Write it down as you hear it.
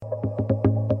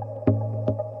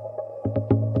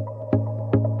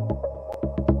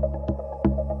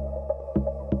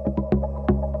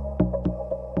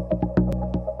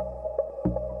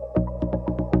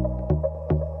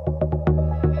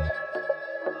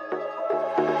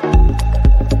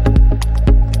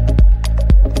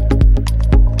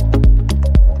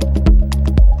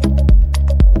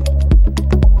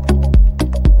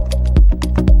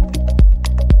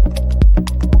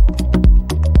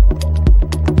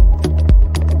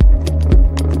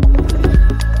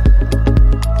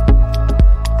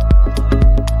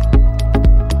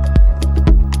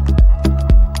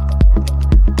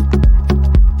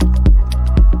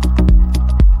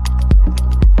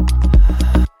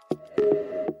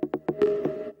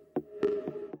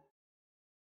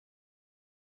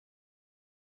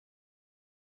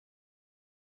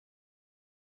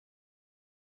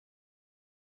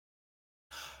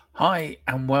Hi,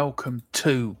 and welcome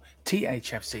to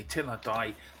Thfc Till I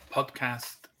Die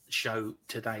podcast show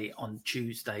today on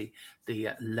Tuesday, the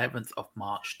 11th of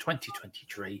March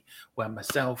 2023, where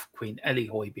myself, Queen Ellie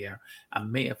Hoybier,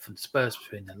 and Mia from Spurs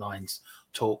Between the Lines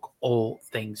talk all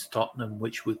things Tottenham,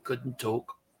 which we couldn't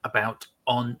talk about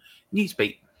on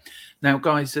Newsbeat. Now,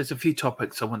 guys, there's a few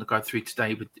topics I want to go through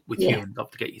today with you Yeah, and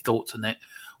love to get your thoughts on it.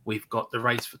 We've got the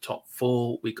race for top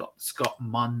four. We've got the Scott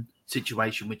Munn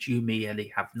situation, which you, me,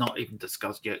 Ellie, have not even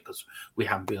discussed yet because we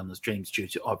haven't been on the streams due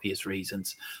to obvious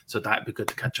reasons. So that'd be good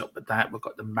to catch up with that. We've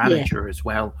got the yeah, manager as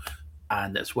well.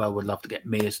 And as well, we'd love to get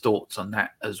Mia's thoughts on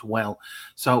that as well.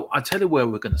 So I'll tell you where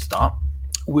we're going to start.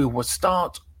 We will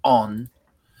start on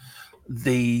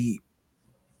the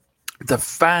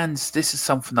fans. This is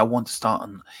something I want to start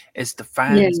on. Is the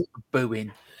yeah, fans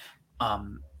booing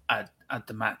at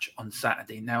the match on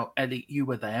Saturday. Now, Ellie, you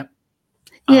were there.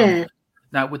 Um, yeah.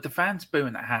 Now, with the fans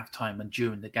booing at halftime and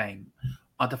during the game,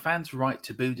 are the fans right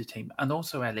to boo the team? And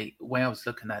also, Ellie, the way I was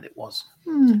looking at it was,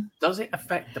 Hmm. does it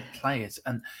affect the players?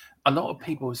 And a lot of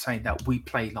people were saying that we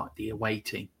play like the away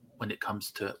team when it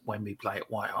comes to when we play at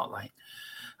White Hart Lane.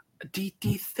 Do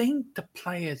you think the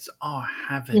players are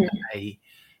having Yeah. a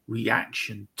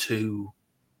reaction to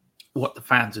what the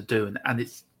fans are doing, and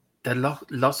it's the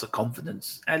loss of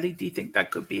confidence? Ellie, do you think that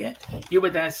could be it? You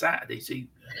were there Saturday, so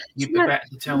you'd be So, better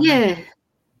to tell me. yeah,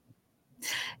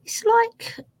 it's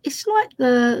like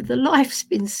the life's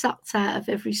been sucked out of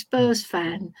every Mm, Spurs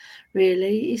fan,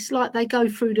 really. It's like they go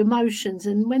through the motions,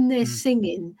 and when they're mm,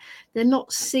 singing, they're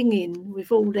not singing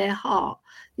with all their heart.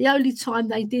 The only time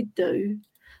they did do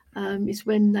is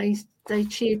when they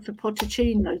cheered for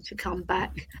Pochettino to come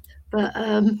back. But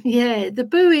yeah, the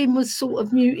booing was sort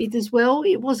of muted as well.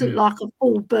 It wasn't mm, like a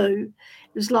full boo;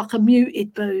 it was like a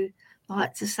muted boo,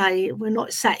 like to say we're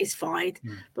not satisfied,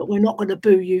 mm, but we're not going to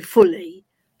boo you fully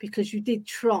because you did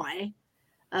try,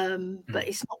 mm, but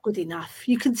it's not good enough.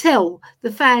 You can tell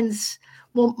the fans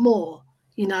want more.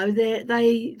 You know,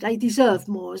 they deserve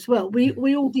more as well. We mm,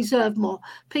 we all deserve more.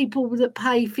 People that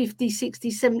pay 50,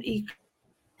 60, 70 quid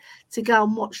to go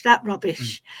and watch that mm,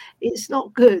 rubbish, it's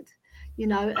not good.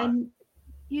 And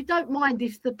you don't mind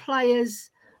if the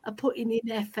players are putting in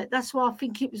effort. That's why I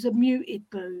think it was a muted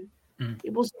boo. mm,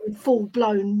 It wasn't a full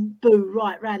blown boo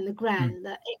right round the mm, ground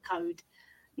that echoed.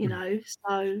 You mm. know,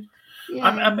 so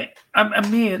I yeah, mean,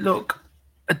 Amir, look,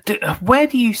 where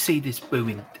do you see this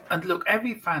booing? And look,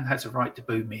 every fan has a right to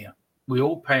boo Mia. We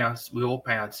all pay our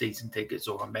season tickets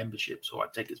or our memberships or our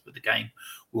tickets for the game.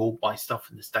 We all buy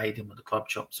stuff in the stadium or the club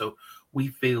shop. So we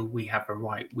feel we have a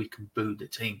right. We can boo the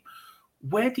team.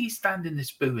 Where do you stand in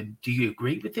this booing? Do you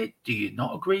agree with it? Do you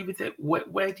not agree with it?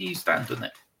 Where do you stand on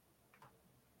it?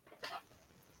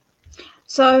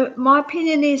 So my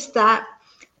opinion is that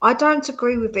I don't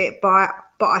agree with it, but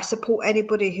I support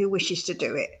anybody who wishes to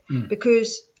do it Mm,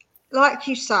 because, like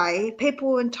you say,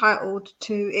 people are entitled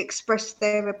to express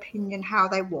their opinion how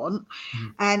they want,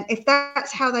 mm, and if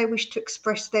that's how they wish to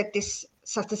express their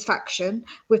dissatisfaction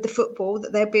with the football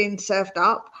that they're being served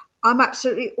up, I'm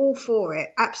absolutely all for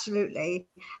it. Absolutely.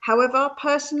 However,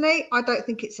 personally, I don't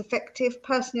think it's effective.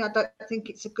 Personally, I don't think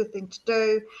it's a good thing to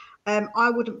do. I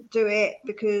wouldn't do it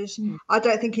because mm, I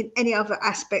don't think in any other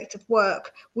aspect of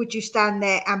work would you stand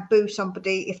there and boo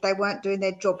somebody if they weren't doing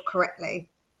their job correctly.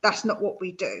 That's not what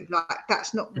we do. Like,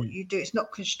 that's not what mm, you do. It's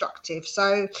not constructive.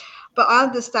 So, but I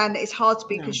understand that it's hard to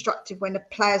be no, constructive when the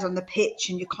player's on the pitch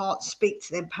and you can't speak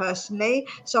to them personally.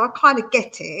 So I kind of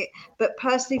get it. But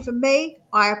personally, for me,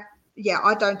 I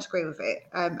don't agree with it,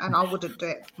 and I wouldn't do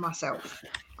it myself.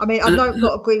 I mean, I don't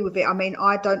Look, not agree with it. I mean,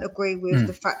 I don't agree with mm,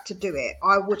 the fact to do it.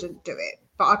 I wouldn't do it,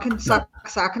 but I can no.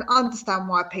 say I can understand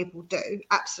why people do.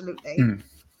 Absolutely. Mm.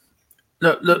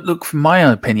 Look. From my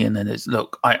own opinion, and it's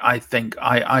look. I think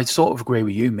I sort of agree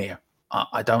with you, Mia.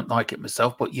 I don't like it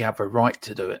myself, but you have a right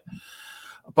to do it.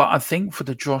 But I think for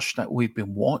the Josh that we've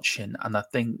been watching, and I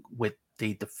think with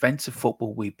the defensive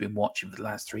football we've been watching for the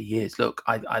last 3 years, look,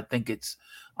 I think it's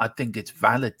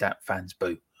valid that fans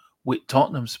boo.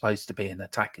 Tottenham's supposed to be an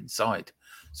attacking side,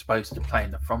 supposed to play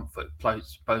in the front foot,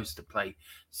 supposed to play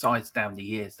sides down the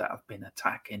years that have been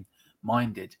attacking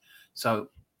minded. So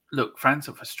look, fans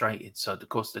are frustrated, so of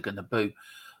course they're going to boo.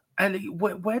 Ellie,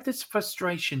 where does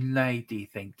frustration lay? Do you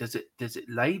think does it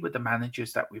lay with the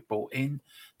managers that we brought in?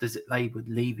 Does it lay with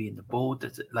Levy and the board?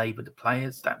 Does it lay with the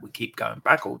players that we keep going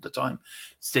back all the time?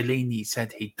 Stellini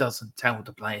said he doesn't tell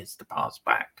the players to pass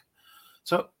back.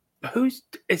 So who's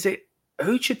is it?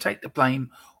 Who should take the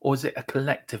blame, or is it a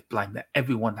collective blame that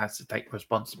everyone has to take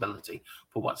responsibility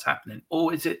for what's happening,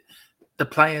 or is it the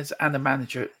players and the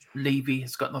manager? Levy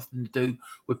has got nothing to do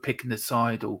with picking the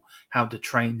side or how the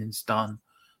training's done.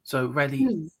 So really,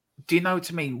 mm. Do you know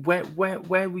what I mean? Where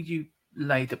will you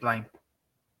lay the blame?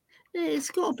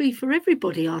 It's got to be for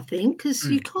everybody, I think, because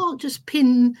you Mm, can't just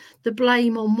pin the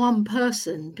blame on one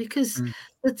person, because mm,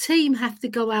 the team have to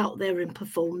go out there and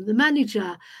perform. The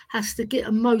manager has to get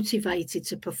them motivated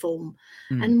to perform.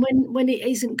 mm, And when it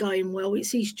isn't going well,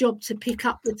 it's his job to pick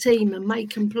up the team and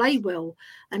make them play well,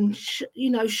 and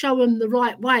show them the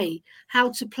right way how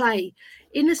to play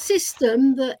in a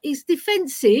system that is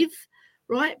defensive,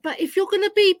 right? But if you're going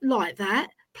to be like that,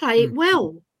 play it mm,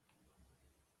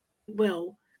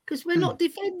 well, because we're mm, not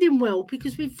defending well,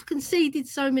 because we've conceded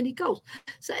so many goals.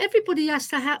 So everybody has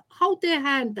to hold their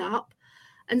hand up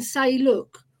and say,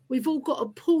 look, we've all got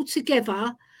to pull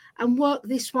together and work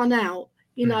this one out.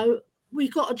 mm,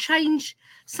 We've got to change.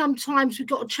 Sometimes we've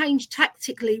got to change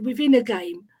tactically within a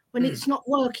game when mm, it's not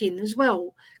working as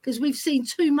well, because we've seen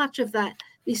too much of that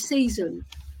this season,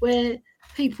 where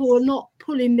people are not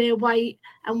pulling their weight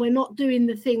and we're not doing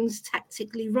the things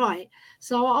tactically right.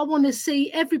 So I want to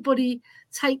see everybody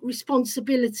take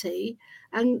responsibility,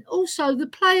 and also the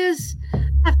players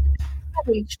have to be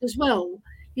encouraged as well,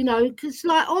 because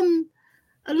like on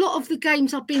a lot of the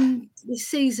games I've been this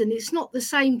season, it's not the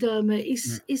same, Dermot.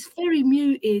 mm, It's very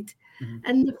muted, mm.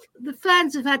 and the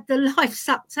fans have had the life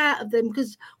sucked out of them,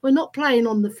 because we're not playing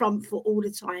on the front foot all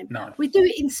the time. No. We do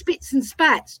it in spits and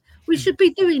spats. We Mm, should be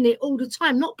doing it all the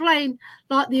time, not playing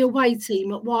like the away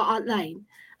team at White Hart Lane.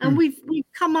 And mm, we've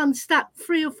come unstuck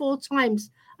 3 or 4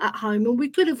 times at home, and we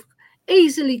could have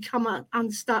easily come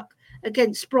unstuck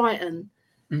against Brighton.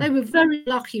 mm. They were very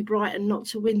lucky, Brighton, not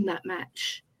to win that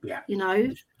match. Yeah. Yeah.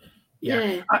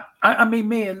 Yeah. I mean,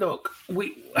 Mia, look,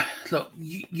 you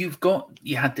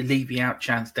had the Levy out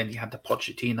chance, then you had the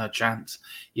Pochettino chance,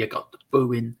 you got the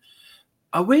booing.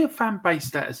 Are we a fan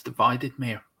base that is divided,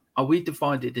 Mia? Are we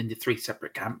divided into 3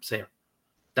 separate camps here?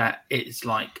 That it's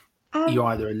like you're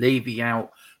either a Levy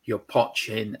out, you're Poch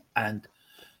in, and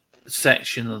a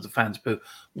section of the fans boo.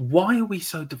 Why are we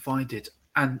so divided?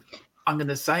 And I'm going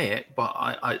to say it, but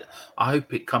I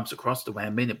hope it comes across the way I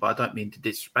mean it, but I don't mean to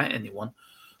disrespect anyone.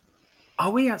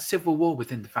 Are we at civil war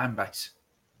within the fan base?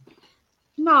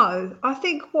 No, I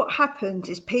think what happens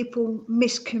is people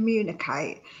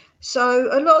miscommunicate. So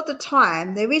a lot of the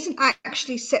time, there isn't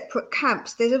actually separate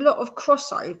camps. There's a lot of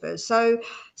crossovers. So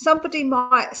somebody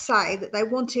might say that they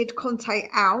wanted Conte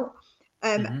out,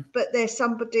 Mm-hmm. but there's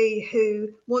somebody who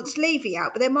wants Levy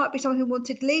out. But there might be someone who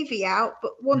wanted Levy out,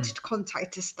 but wanted Conte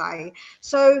to stay.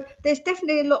 So there's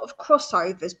definitely a lot of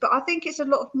crossovers. But I think it's a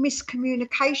lot of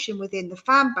miscommunication within the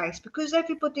fan base, because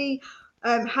everybody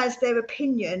has their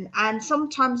opinion, and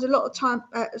sometimes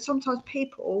sometimes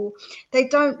people, they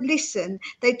don't listen.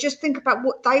 They just think about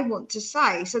what they want to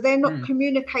say, so they're not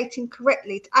communicating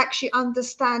correctly to actually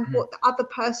understand what the other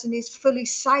person is fully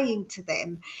saying to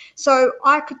them. So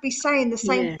I could be saying the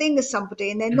same thing as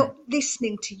somebody, and they're not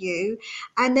listening to you,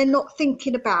 and they're not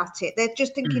thinking about it. They're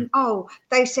just thinking, oh,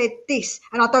 they said this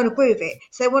and I don't agree with it,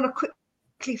 so they want to quickly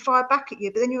fire back at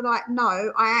you, but then you're like,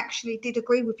 no, I actually did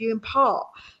agree with you in part.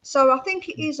 So I think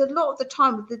it is a lot of the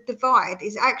time, the divide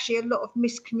is actually a lot of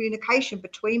miscommunication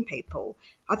between people.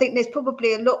 I think there's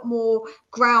probably a lot more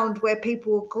ground where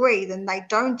people agree than they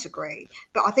don't agree,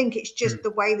 but I think it's just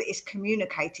the way that it's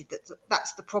communicated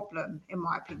that's the problem, in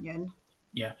my opinion.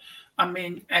 Yeah, I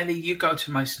mean, Ellie, you go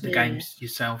to most of the games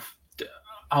yourself.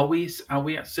 Are we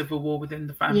at civil war within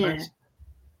the fan base?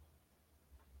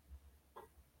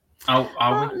 Oh,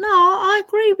 are we? No, I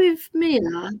agree with Mia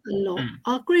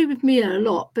a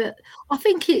lot. But I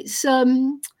think it's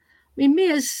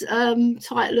Mia's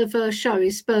title of her show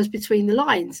is Spurs Between the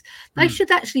Lines. They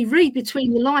should actually read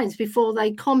between the lines before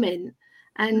they comment,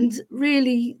 and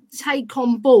really take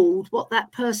on board what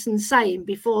that person's saying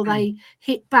before they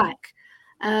hit back.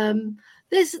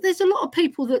 There's a lot of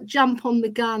people that jump on the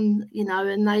gun,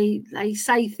 and they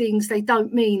say things they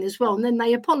don't mean as well, and then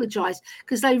they apologise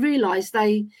because they realise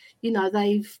they've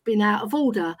been out of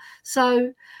order.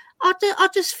 So I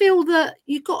just feel that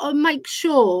you've got to make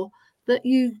sure that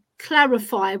you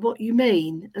clarify what you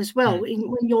mean as well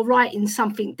when you're writing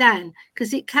something down,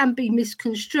 because it can be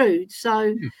misconstrued.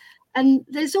 So and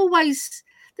there's always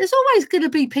going to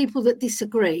be people that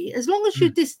disagree. As long as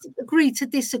you agree to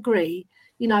disagree,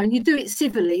 and you do it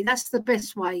civilly, that's the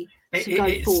best way to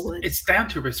go forward. It's down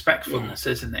to respectfulness,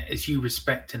 isn't it? It's you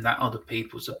respecting that other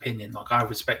people's opinion. Like, I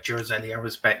respect yours, Ellie, I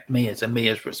respect Mia's, and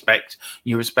Mia's respect,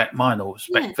 you respect mine, or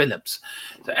respect Philip's.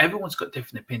 So everyone's got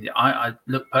different opinion. I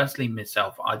look, personally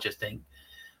myself, I just think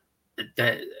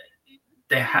that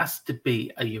there has to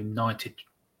be a united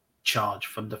charge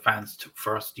from the fans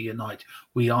for us to unite.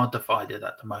 We are divided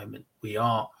at the moment. We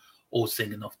are all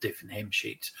singing off different hymn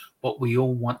sheets, but we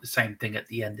all want the same thing at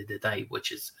the end of the day,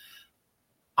 which is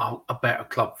a better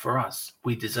club for us.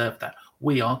 We deserve that.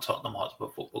 We are Tottenham Hotspur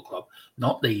Football Club,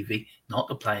 not Levy, not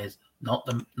the players, not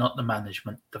the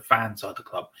management. The fans are the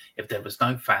club. If there was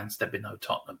no fans, there'd be no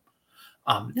Tottenham.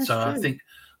 So true.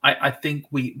 I think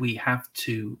we have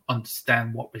to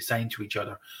understand what we're saying to each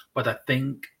other. But I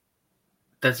think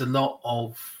there's a lot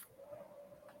of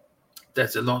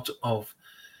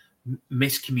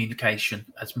miscommunication,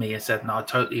 as Mia said, and I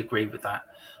totally agree with that.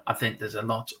 I think there's a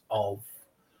lot of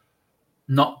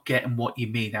not getting what you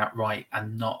mean outright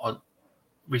and not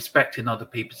respecting other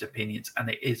people's opinions. And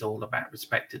it is all about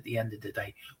respect at the end of the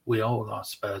day. We all are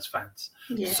Spurs fans.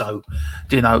 Yeah. So,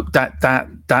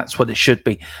 that's what it should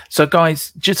be. So,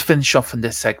 guys, just finish off in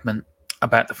this segment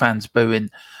about the fans booing.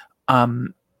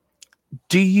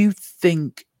 Do you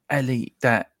think, Ellie,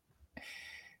 that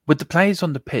with the players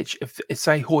on the pitch, if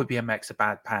say Højbjerg makes a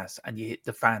bad pass and you hit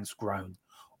the fans groan,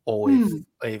 or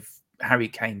if Harry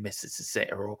Kane misses a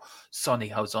sitter or Sonny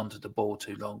holds onto the ball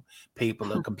too long,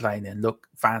 people are complaining. Look,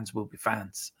 fans will be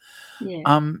fans.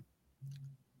 Yeah.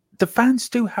 The fans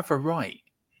do have a right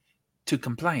to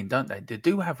complain, don't they? They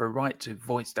do have a right to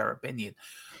voice their opinion.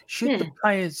 Should the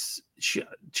players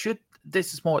should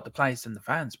this is more at the players than the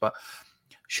fans, but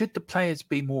should the players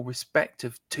be more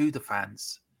respectful to the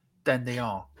fans than they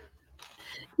are?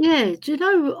 Yeah, do you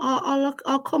know,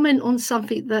 I'll comment on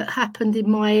something that happened in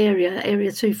my area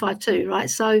 252, right?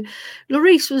 So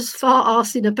Lloris was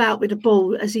arsing about with the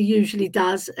ball, as he usually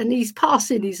does, and his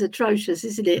passing is atrocious,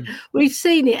 isn't it? We've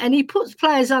seen it, and he puts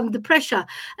players under pressure.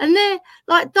 And they're,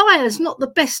 like, Dyer's not the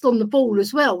best on the ball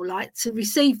as well, like, to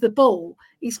receive the ball.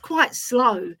 He's quite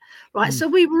slow, right? So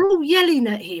we were all yelling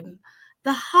at him.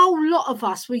 The whole lot of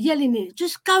us were yelling at him,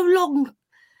 just go long,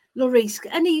 Lloris.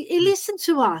 And he listened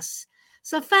to us.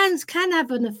 So fans can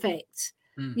have an effect,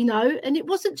 and it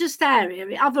wasn't just our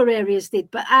area, other areas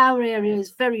did, but our area is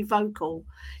very vocal,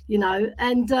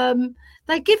 and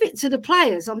they give it to the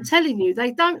players. I'm telling you,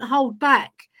 they don't hold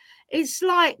back. It's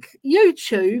like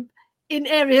YouTube in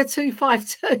area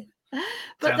 252.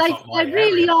 But they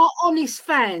really are honest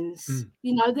fans.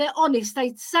 They're honest.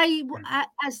 They say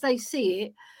as they see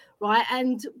it, right?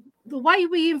 And the way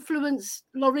we influenced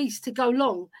Lloris to go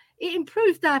long, it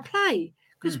improved our play.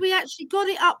 Because we actually got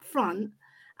it up front,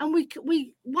 and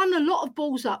we won a lot of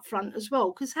balls up front as well.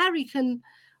 Because Harry can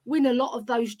win a lot of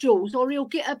those duels, or he'll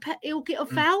get a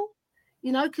foul,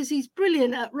 because he's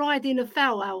brilliant at riding a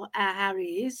foul. Our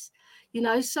Harry is,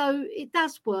 so it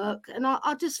does work. And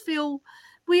I just feel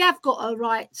we have got a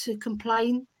right to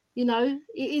complain. It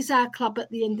is our club at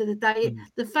the end of the day.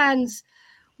 The fans,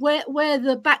 we're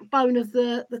the backbone of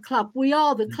the club. We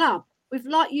are the club.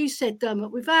 Like you said,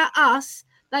 Dermot, without us,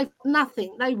 they've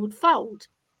nothing. They would fold.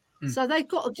 So they've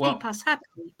got to keep us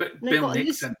happy. But Bill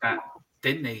Nick said that,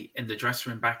 didn't he, in the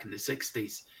dressing room back in the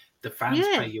 60s? The fans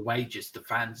pay your wages. The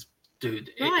fans, dude,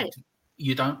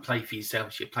 you don't play for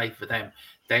yourselves. You play for them.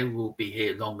 They will be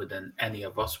here longer than any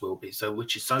of us will be. So,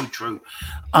 which is so true.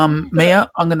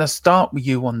 Mia, I'm going to start with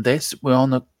you on this. We're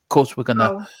going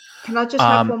to... Can I just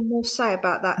have one more say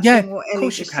about that thing what Ellie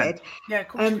just said? Yeah, of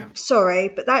course you can. Sorry,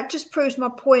 but that just proves my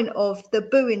point of the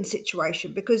booing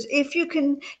situation, because if you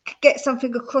can get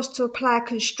something across to a player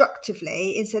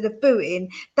constructively instead of booing,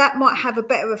 that might have a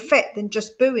better effect than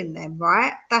just booing them,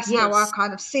 right? That's how I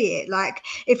kind of see it. Like,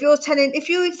 if you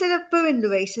instead of booing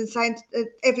Lloris and saying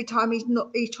every time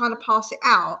he's trying to pass it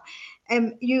out,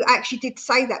 you actually did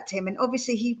say that to him, and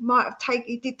obviously he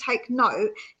did take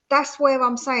note. That's where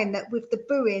I'm saying that with the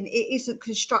booing, it isn't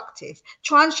constructive.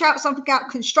 Try and shout something out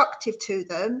constructive to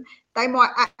them. They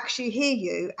might actually hear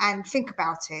you and think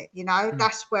about it.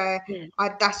 That's where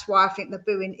that's why I think the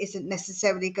booing isn't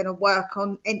necessarily going to work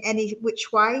in any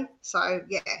which way. So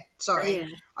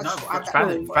sorry.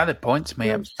 Valid points,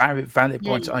 Mia. Very valid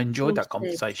points. I enjoyed that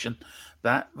conversation.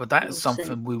 That is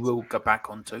something we will go back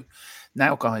onto.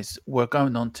 Now, guys, we're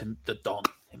going on to the Don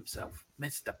himself,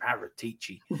 Mr.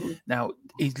 Paratici. Now,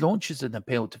 he launches an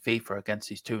appeal to FIFA against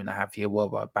his 2.5-year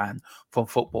worldwide ban from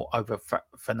football over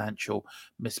financial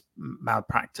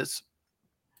malpractice.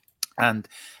 And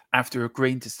after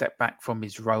agreeing to step back from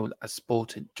his role as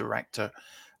sporting director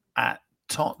at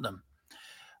Tottenham.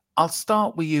 I'll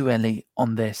start with you, Ellie,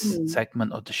 on this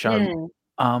segment of the show.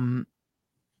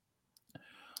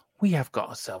 We have got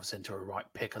ourselves into a right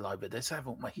pickle over this,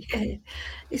 haven't we? Yeah,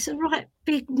 it's a right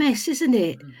big mess, isn't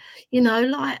it?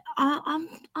 Like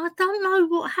I don't know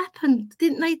what happened.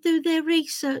 Didn't they do their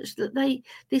research that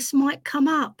this might come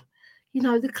up?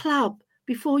 The club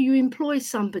before you employ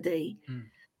somebody,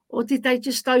 or did they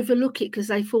just overlook it because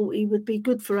they thought he would be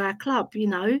good for our club?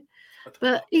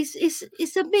 But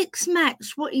it's a mixed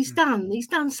match what he's done. He's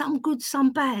done some good,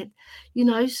 some bad,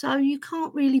 so you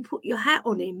can't really put your hat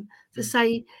on him to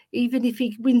say, even if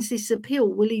he wins this appeal,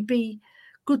 will he be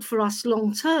good for us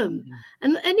long term?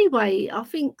 And anyway, I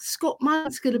think Scott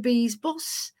Munn's going to be his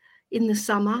boss in the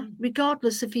summer,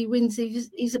 regardless if he wins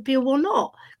his appeal or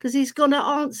not, because he's going to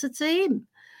answer to him.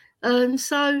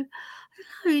 So I don't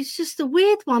know, it's just a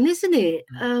weird one, isn't it?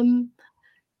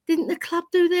 Didn't the club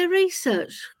do their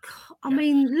research? I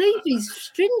mean, Levy's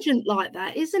stringent like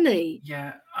that, isn't he?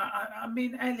 Yeah, I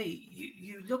mean, Ellie,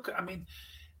 you look at, I mean,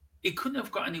 it couldn't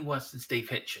have got any worse than Steve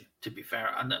Hitchen, to be fair.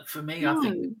 And for me, I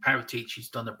think Paratici's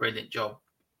done a brilliant job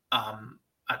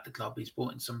at the club. He's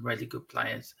brought in some really good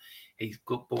players. He's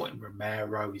brought in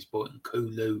Romero, he's brought in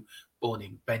Kulu, brought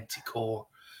in Bentancur.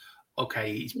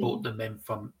 Okay, he's brought them in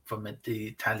from the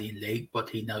Italian league, but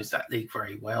he knows that league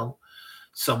very well.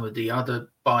 Some of the other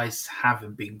buys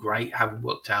haven't been great, haven't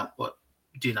worked out. But,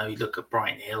 you look at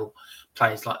Brian Hill,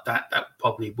 players like that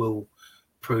probably will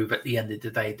prove at the end of the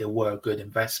day there were good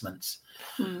investments.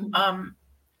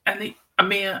 And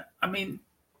Amir, I mean,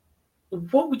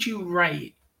 what would you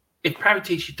rate if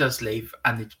Paratici does leave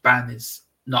and his ban is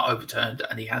not overturned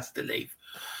and he has to leave?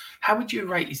 How would you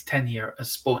rate his tenure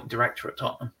as sporting director at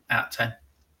Tottenham out of 10?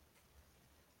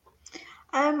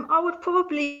 I would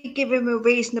probably give him a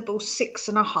reasonable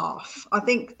 6.5. I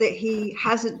think that he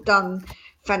hasn't done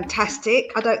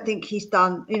fantastic. I don't think he's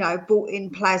done, brought in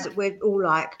players that we're all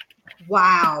like,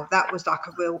 wow, that was like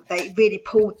they really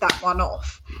pulled that one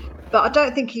off. But I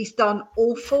don't think he's done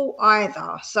awful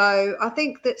either. So I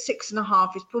think that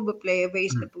 6.5 is probably a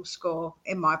reasonable score,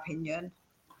 in my opinion.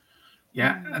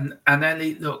 Yeah, and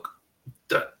Ellie, look,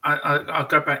 I'll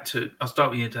go back to, I'll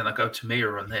start with you, then I'll go to Mia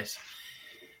on this.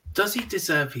 Does he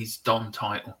deserve his Don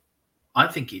title? I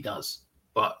think he does.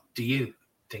 But do you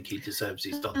think he deserves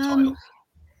his Don title?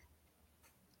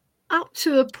 Up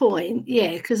to a point,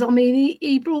 yeah. Because, I mean,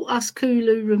 he brought us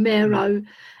Kulu, Romero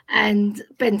and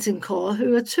Bentancur,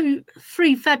 who are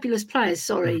three fabulous players,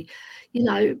 but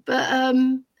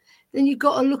then you've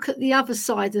got to look at the other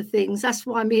side of things. That's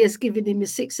why Mia's giving him a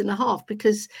 6.5,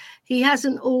 because he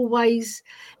hasn't always...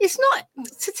 It's not,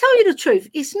 to tell you the truth,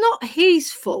 it's not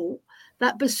his fault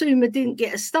that Basuma didn't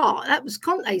get a start. That was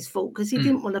Conte's fault, because he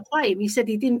didn't want to play him. He said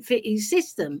he didn't fit his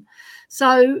system.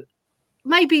 So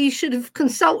maybe he should have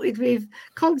consulted with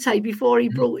Conte before he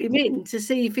brought him in to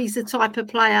see if he's the type of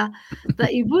player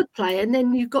that he would play. And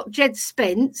then you've got Jed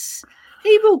Spence.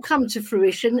 He will come to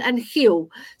fruition, and Hill.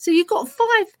 So you've got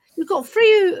three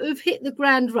who've hit the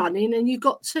ground running, and you've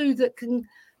got two that can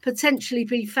potentially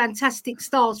be fantastic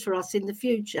stars for us in the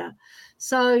future.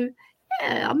 So...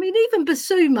 yeah, I mean, even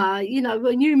Basuma,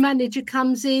 a new manager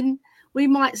comes in, we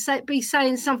might be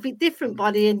saying something different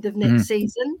by the end of next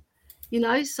season,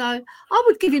 So I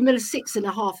would give him a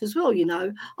 6.5 as well,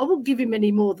 I wouldn't give him any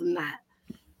more than that.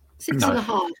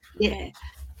 6.5, yeah.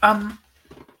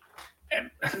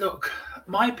 Look,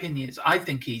 my opinion is I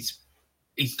think he's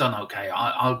done okay.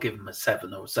 I'll give him a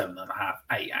 7 or 7.5,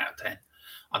 8 out of 10.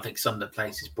 I think some of the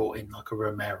players he's brought in, like a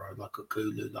Romero, like a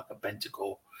Kulu, like a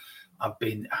Bentancur,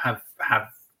 have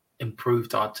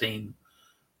improved our team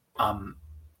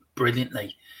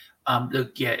brilliantly.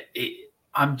 Look, yeah,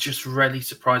 I'm just really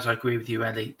surprised. I agree with you,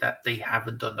 Ellie, that they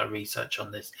haven't done the research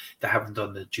on this. They haven't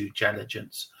done the due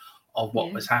diligence of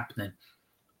what was happening.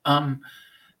 I'll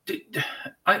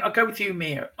go with you,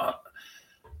 Mia.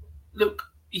 Look,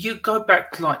 you go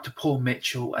back to Paul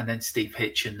Mitchell and then Steve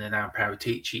Hitchen and now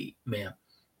Paratici, Mia.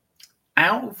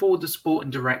 Out of all the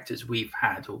sporting directors we've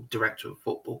had, or director of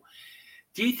football,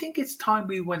 do you think it's time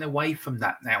we went away from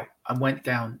that now and went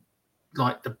down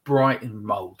like the Brighton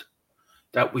mould,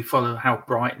 that we follow how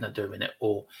Brighton are doing it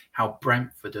or how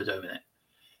Brentford are doing it?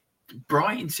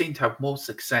 Brighton seem to have more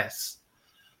success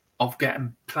of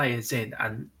getting players in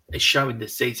and showing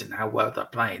this season how well they're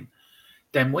playing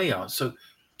than we are. So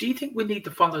do you think we need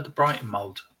to follow the Brighton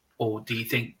mould, or do you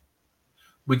think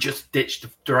we just ditch the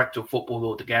director of football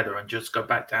altogether and just go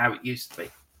back to how it used to be?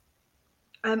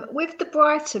 With the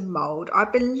Brighton mould, I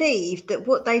believe that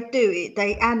what they do,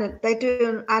 they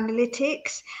do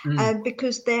analytics,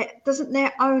 because doesn't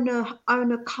their owner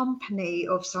own a company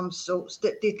of some sorts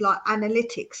that did like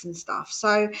analytics and stuff.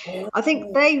 So I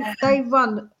think they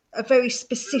run a very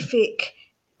specific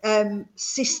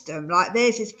system. Like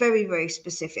theirs is very, very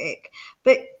specific.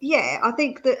 But yeah, I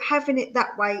think that having it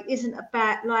that way isn't a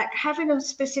bad, like having a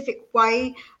specific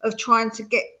way of trying to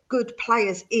get good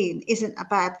players in isn't a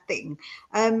bad thing.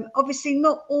 Obviously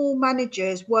not all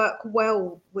managers work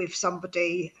well with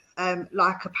somebody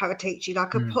like a Paratici,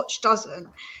 like a Poch doesn't.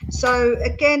 So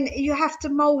again, you have to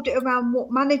mould it around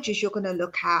what managers you're going to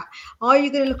look at. Are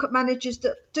you going to look at managers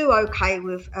that do okay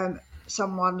with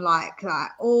someone like that,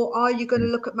 or are you going to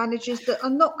look at managers that are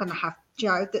not going to have,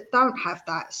 that don't have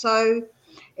that? So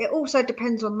it also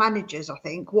depends on managers, I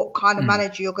think, what kind of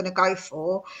manager you're going to go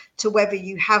for, to whether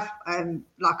you have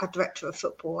like a director of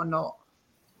football or not,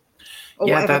 or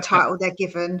whatever title they're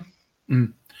given.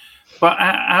 But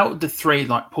out of the three,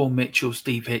 like Paul Mitchell,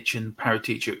 Steve Hitch, and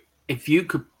Paratici, if you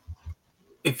could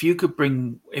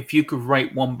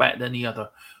rate one better than the other,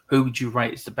 who would you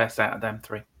rate as the best out of them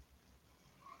three?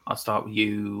 I'll start with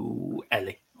you,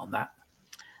 Ellie, on that.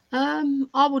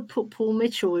 I would put Paul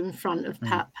Mitchell in front of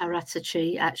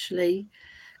Paratici, actually,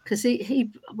 because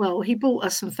he brought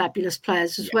us some fabulous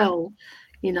players as well,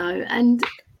 and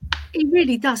he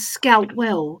really does scout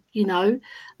well,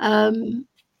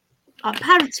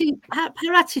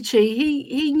 Paratici,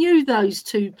 he knew those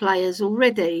two players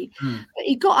already. But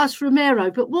he got us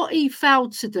Romero, but what he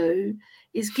failed to do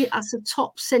is get us a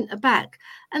top centre back,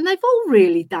 and they've all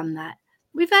really done that.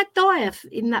 We've had Dyer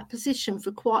in that position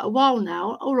for quite a while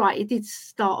now. All right, he did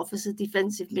start off as a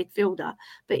defensive midfielder,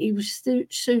 but he was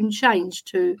soon changed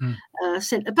to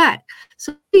centre back.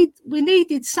 So we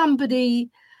needed somebody,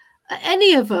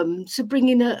 any of them, to bring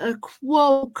in a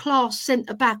world-class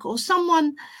centre-back, or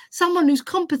someone who's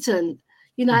competent,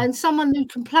 and someone who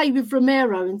can play with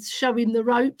Romero and show him the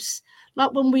ropes,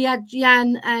 like when we had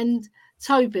Jan and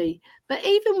Toby. But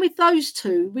even with those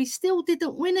two, we still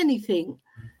didn't win anything.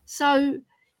 So,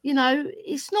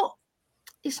 it's not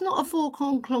a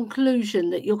foregone conclusion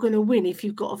that you're going to win if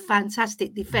you've got a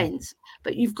fantastic defence,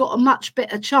 but you've got a much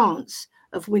better chance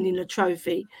of winning a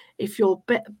trophy if you're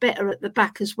better at the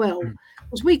back as well,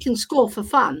 because we can score for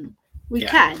fun. We've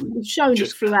shown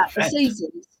it throughout the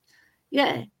seasons.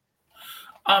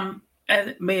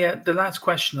 And Mia, the last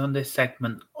question on this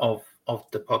segment of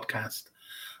the podcast,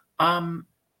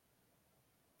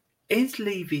 is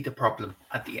Levy the problem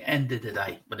at the end of the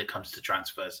day when it comes to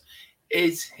transfers?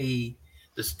 Is he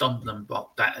the stumbling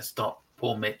block that has stopped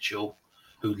Paul Mitchell,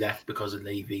 who left because of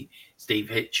Levy, Steve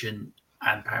Hitchen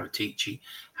and Paratici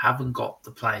haven't got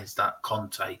the players that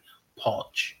Conte,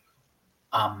 Poch,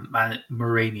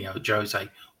 Mourinho, Jose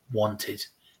wanted?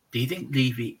 Do you think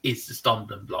Levy is the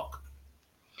stumbling block?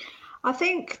 I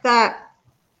think that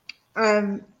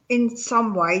in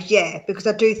some ways, because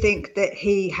I do think that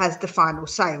he has the final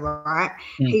say, right?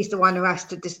 He's the one who has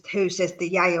to who says the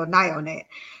yay or nay on it.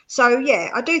 So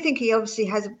I do think he obviously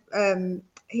has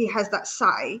that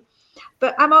say.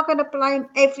 But am I going to blame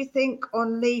everything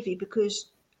on Levy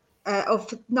because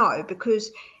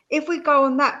if we go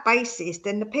on that basis,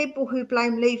 then the people who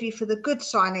blame Levy for the good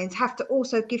signings have to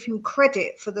also give him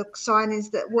credit for the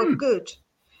signings that were good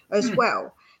as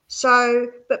well. So,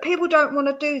 but people don't want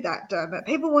to do that, Dermot.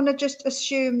 People want to just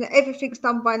assume that everything's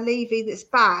done by Levy that's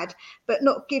bad, but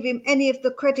not give him any of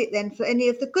the credit then for any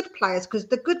of the good players, because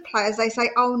the good players, they say,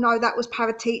 oh no, that was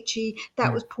Paratici,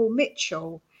 that was Paul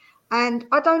Mitchell. And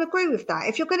I don't agree with that.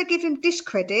 If you're going to give him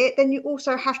discredit, then you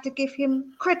also have to give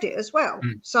him credit as well.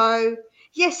 So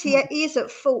yes, he is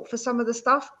at fault for some of the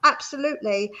stuff,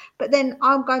 absolutely. But then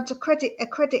I'm going to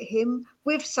credit him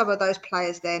with some of those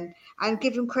players then, and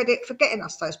give him credit for getting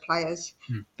us those players,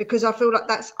 because I feel like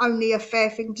that's only a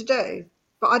fair thing to do.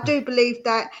 But I do believe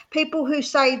that people who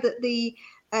say that the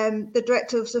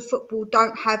directors of football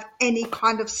don't have any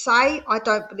kind of say, I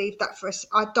don't believe that for us.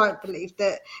 I don't believe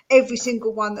that every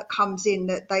single one that comes in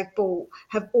that they've bought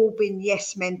have all been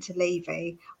yes men to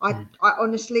Levy. I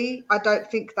honestly, I don't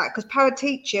think that, because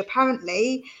Paratici,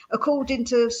 apparently, according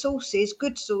to sources,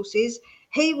 good sources,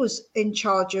 he was in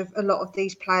charge of a lot of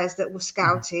these players that were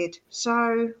scouted.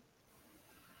 So,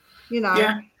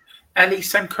 Yeah. Ellie,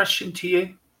 same question to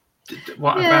you.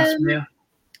 What I've asked Mia?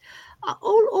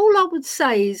 All I would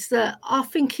say is that I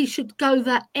think he should go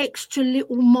that extra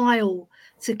little mile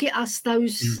to get us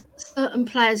those certain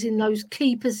players in those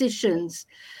key positions.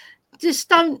 Just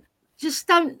don't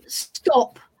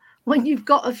stop when you've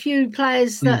got a few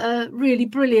players that are really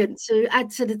brilliant to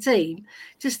add to the team.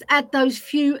 Just add those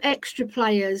few extra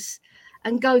players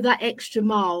and go that extra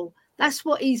mile. That's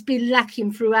what he's been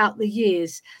lacking throughout the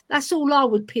years. That's all I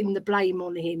would pin the blame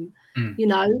on him,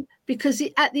 because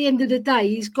at the end of the day,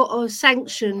 he's got to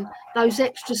sanction those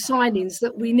extra signings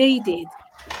that we needed.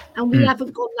 And we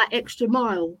haven't got that extra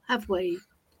mile, have we?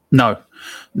 No.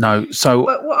 So,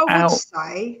 but what I would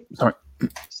say,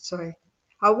 sorry.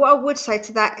 What I would say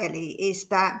to that, Ellie, is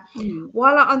that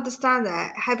while I understand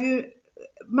that,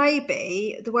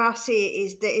 maybe the way I see it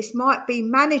is that it might be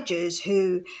managers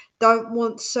who don't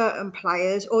want certain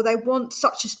players, or they want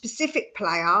such a specific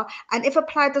player. And if a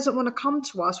player doesn't want to come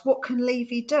to us, what can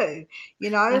Levy do?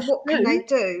 You know, That's what can true. they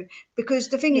do? Because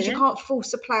the thing is, you can't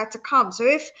force a player to come. So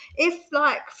if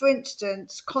like, for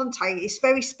instance, Conte is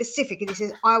very specific and he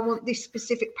says, I want this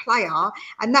specific player,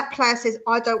 and that player says,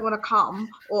 I don't want to come,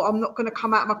 or I'm not going to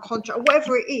come out of my contract, or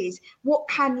whatever it is, what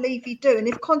can Levy do? And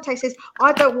if Conte says,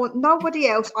 I don't want nobody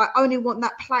else, I only want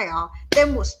that player,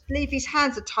 then what's Levy's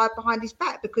hands are tied behind his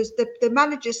back, because the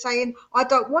manager's saying, I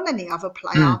don't want any other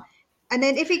player. And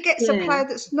then if he gets a player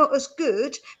that's not as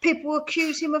good, people will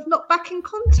accuse him of not backing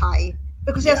Conte,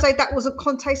 because they'll say that wasn't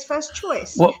Conte's first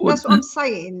choice. That's what I'm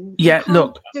saying. Yeah, you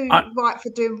can't do right for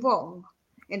doing wrong,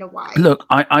 in a way. Look,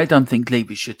 I don't think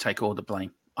Levy should take all the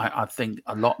blame. I think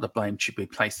a lot of the blame should be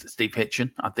placed at Steve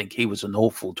Hitchen. I think he was an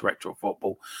awful director of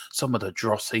football. Some of the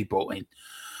dross he brought in.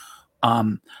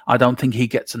 I don't think he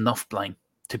gets enough blame,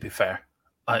 to be fair,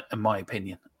 in my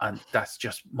opinion. And that's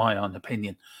just my own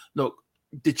opinion. Look,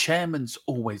 the chairman's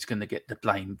always going to get the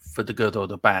blame for the good or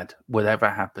the bad. Whatever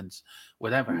happens,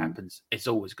 it's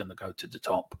always going to go to the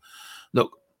top.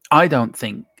 Look, I don't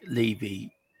think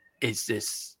Levy is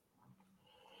this...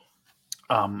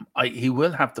 he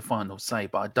will have the final say,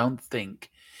 but I don't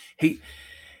think he...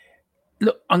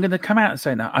 Look, I'm going to come out and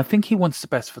say now, I think he wants the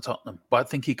best for Tottenham, but I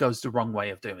think he goes the wrong way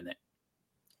of doing it.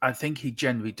 I think he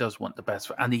generally does want the best,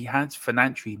 and he has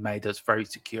financially made us very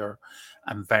secure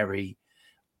and very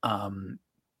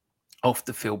off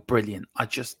the field brilliant. I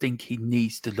just think he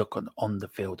needs to look on the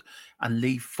field and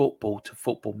leave football to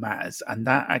Football Matters. And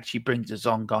that actually brings us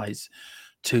on, guys,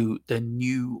 to the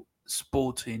new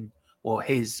sporting, or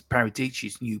his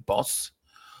Paradici's new boss,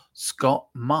 Scott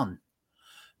Munn.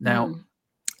 Now,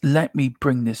 let me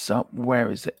bring this up. Where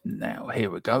is it now?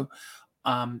 Here we go.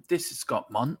 This is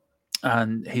Scott Munn,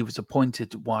 and he was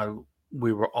appointed while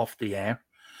we were off the air.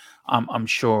 I'm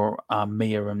sure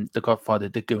Mia and the Godfather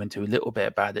did go into a little bit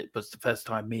about it, but it's the first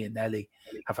time me and Ellie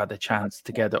have had a chance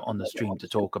together on the stream to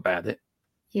talk about it.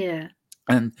 Yeah.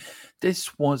 And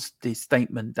this was the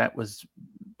statement that was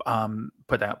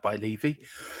put out by Levy.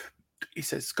 He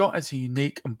says, Scott has a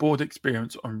unique and broad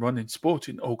experience on running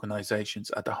sporting organisations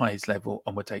at the highest level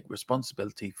and will take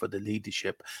responsibility for the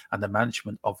leadership and the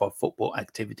management of our football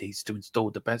activities to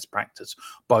install the best practice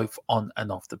both on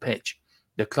and off the pitch.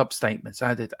 The club statements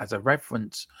added as a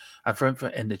reference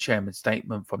in the chairman's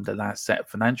statement from the last set of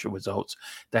financial results,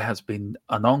 there has been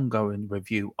an ongoing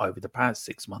review over the past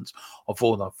 6 months of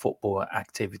all our football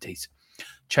activities.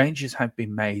 Changes have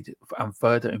been made and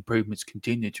further improvements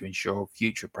continue to ensure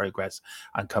future progress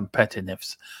and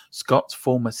competitiveness. Scott's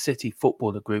former City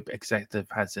Footballer Group executive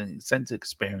has an extensive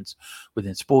experience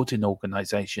within sporting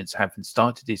organisations, having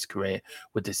started his career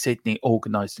with the Sydney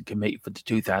Organising Committee for the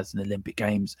 2000 Olympic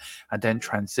Games and then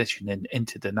transitioning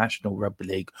into the National Rugby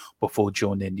League before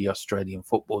joining the Australian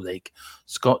Football League.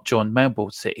 Scott joined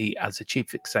Melbourne City as a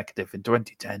chief executive in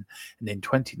 2010, and in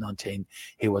 2019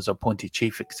 he was appointed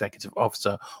chief executive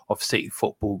officer of City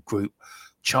Football Group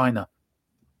China.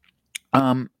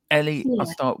 Ellie, I'll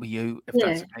start with you, if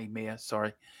that's okay. Mia,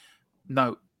 sorry.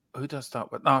 No, who does I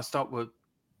start with? No, I'll start with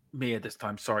Mia this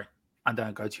time, sorry. And then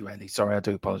I'll go to you, Ellie. Sorry, I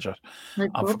do apologise.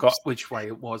 I forgot which way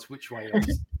it was, which way I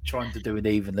was trying to do it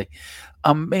evenly.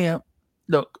 Mia,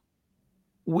 look,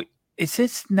 is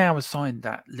this now a sign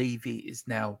that Levy is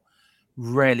now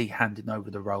rarely handing over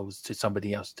the roles to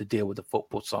somebody else to deal with the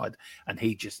football side, and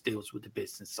he just deals with the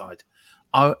business side?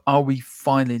 Are we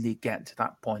finally getting to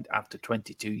that point after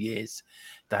 22 years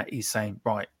that he's saying,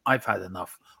 right, I've had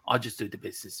enough, I'll just do the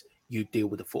business, you deal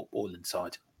with the footballing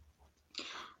side?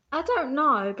 I don't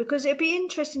know, because it'd be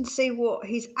interesting to see what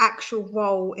his actual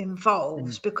role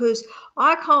involves, because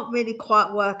I can't really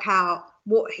quite work out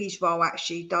what his role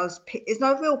actually does. There's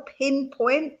no real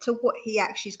pinpoint to what he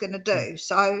actually is going to do.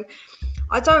 So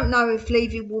I don't know if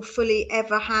Levy will fully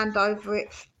ever hand over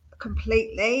it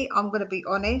completely. I'm going to be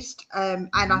honest. And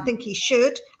I think he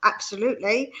should,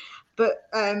 absolutely. But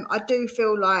I do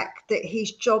feel like that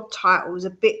his job title is a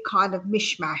bit kind of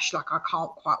mishmash. Like, I can't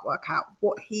quite work out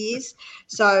what he is.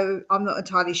 So I'm not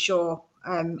entirely sure.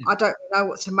 I don't know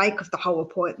what to make of the whole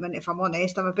appointment, if I'm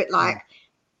honest. I'm a bit like,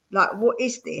 what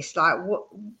is this? Like, what?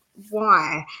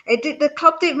 Why? The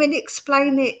club didn't really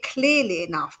explain it clearly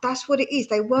enough. That's what it is.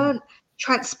 They weren't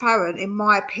transparent, in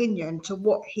my opinion, to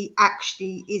what he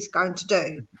actually is going to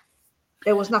do.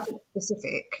 There was nothing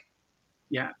specific.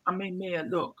 Yeah, I mean, Mia,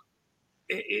 look,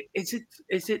 is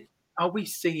it? Are we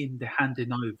seeing the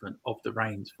handing over of the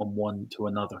reins from one to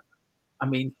another? I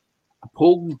mean,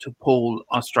 Paul,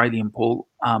 Australian Paul,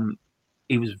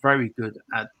 he was very good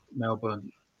at Melbourne.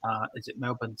 Is it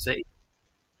Melbourne City?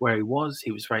 where he was.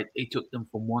 He took them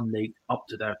from one league up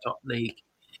to their top league.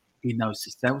 He knows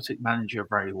the Celtic manager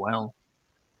very well.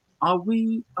 Are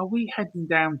we heading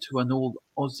down to an all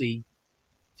Aussie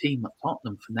team at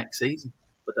Tottenham for next season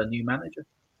with a new manager?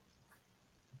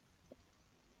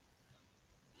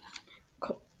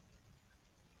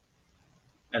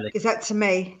 Ellie. Is that to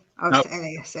me? Oh, No. to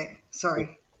Ellie, that's it.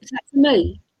 Sorry. Is that for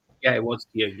me? Yeah, it was to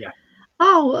you. Yeah.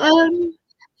 Oh,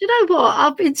 you know what?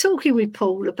 I've been talking with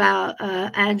Paul about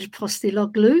Ange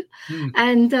Postecoglou,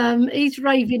 and he's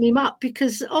raving him up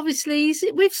because obviously he's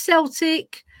with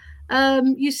Celtic.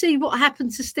 You see what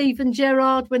happened to Steven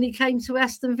Gerrard when he came to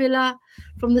Aston Villa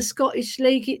from the Scottish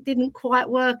League. It didn't quite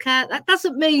work out. That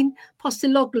doesn't mean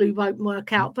Postecoglou won't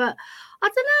work out, but I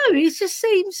don't know. It just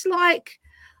seems like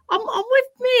I'm with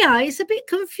Mia. It's a bit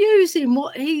confusing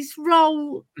what his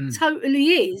role totally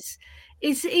is.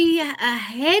 Is he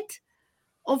ahead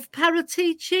of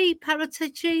Paratici?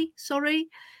 Sorry,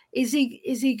 is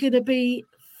he going to be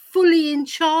fully in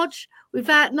charge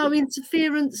without no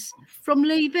interference from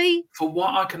Levy? For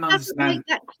what I can understand, make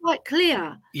that quite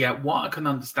clear. Yeah, what I can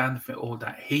understand for all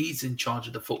that, he's in charge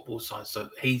of the football side, so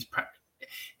he's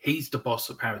the boss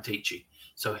of Paratici,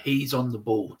 so he's on the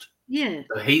board. Yeah,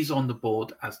 so he's on the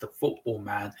board as the football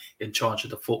man in charge of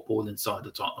the football inside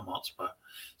the Tottenham Hotspur.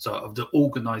 So of the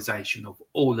organisation of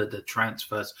all of the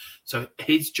transfers. So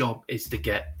his job is to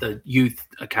get the youth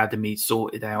academy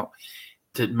sorted out,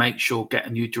 to make sure, get a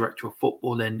new director of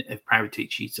football in if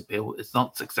Paratici's appeal is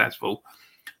not successful,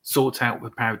 sort out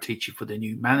with Paratici for the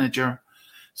new manager.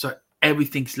 So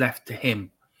everything's left to him.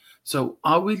 So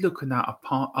are we looking at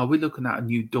a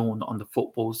new dawn on the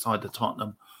football side of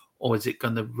Tottenham, or is it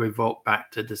going to revert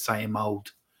back to the same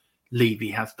old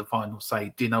Levy has the final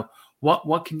say? Do you know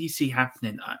what can you see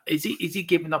happening? Is he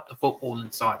giving up the football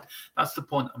inside? That's the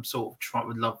point I'm sort of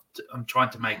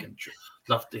trying to make, and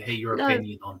love to hear your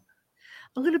opinion on.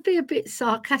 I'm going to be a bit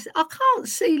sarcastic. I can't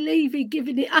see Levy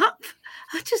giving it up.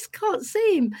 I just can't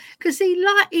see him because he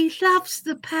loves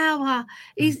the power.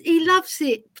 He loves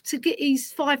it to get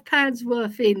his £5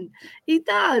 worth in. He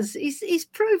does. He's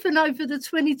proven over the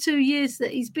 22 years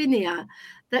that he's been here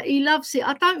that he loves it.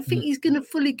 I don't think he's going to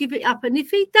fully give it up. And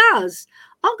if he does,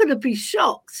 I'm going to be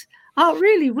shocked. I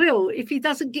really will if he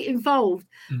doesn't get involved.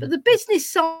 But the business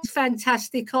side's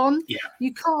fantastic on. Yeah.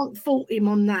 You can't fault him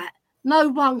on that. No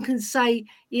one can say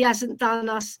he hasn't done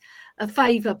us a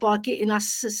favour by getting us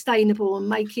sustainable and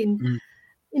making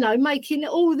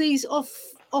all these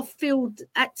off-field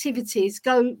activities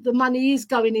go. The money is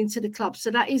going into the club,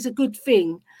 so that is a good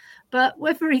thing. But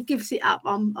whether he gives it up,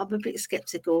 I'm a bit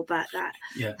sceptical about that.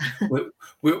 Yeah,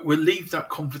 we'll leave that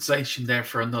conversation there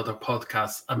for another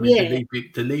podcast. I mean,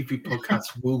 the Levy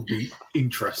podcast will be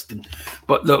interesting.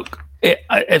 But look,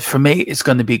 for me, it's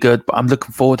going to be good. But I'm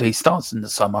looking forward. He starts in the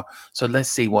summer, so let's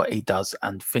see what he does.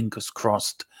 And fingers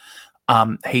crossed,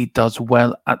 he does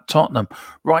well at Tottenham.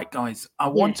 Right, guys, I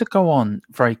want to go on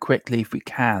very quickly, if we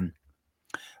can,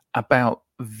 about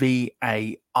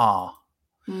VAR.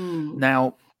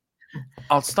 Now,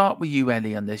 I'll start with you,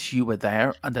 Ellie, on this. You were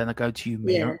there, and then I'll go to you,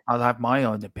 Mia. Yeah. I'll have my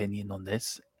own opinion on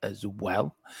this as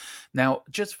well. Now,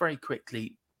 just very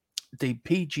quickly, the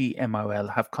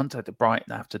PGMOL have contacted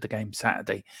Brighton after the game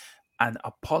Saturday and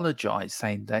apologised,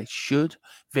 saying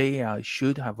VAR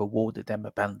should have awarded them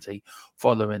a penalty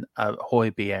following a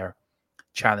Højbjerg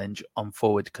challenge on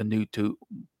forward Canuto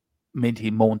Minty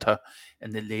Monta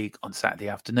in the league on Saturday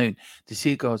afternoon. The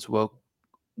Seagulls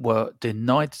were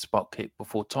denied the spot kick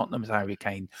before Tottenham's Harry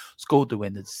Kane scored the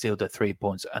winner to seal the 3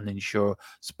 points and ensure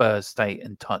Spurs stay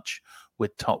in touch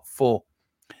with top four.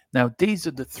 Now, these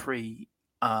are the three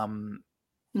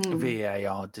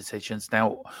VAR decisions.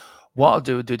 Now, what I'll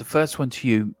do the first one to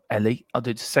you, Ellie. I'll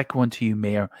do the second one to you,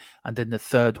 Mia, and then the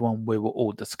third one we will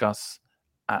all discuss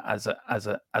as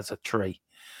a tree.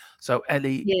 So,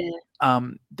 Ellie,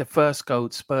 the first goal,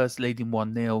 Spurs leading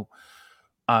 1-0.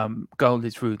 Goal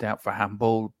is ruled out for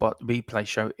handball, but replay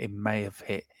show it may have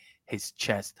hit his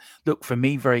chest. Look, for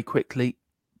me, very quickly,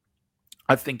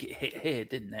 I think it hit here,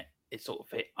 didn't it? It sort of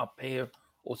hit up here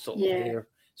or sort of here.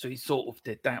 So he sort of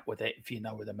did that with it, if you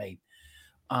know what I mean.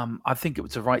 I think it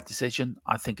was the right decision.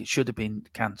 I think it should have been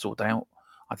cancelled out.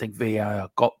 I think VAR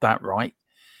got that right.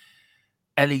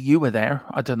 Ellie, you were there.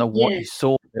 I don't know what you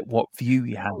saw, what view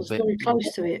you had of it. I was very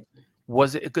close to it.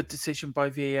 Was it a good decision by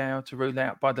VAR to rule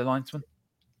out by the linesman?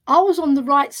 I was on the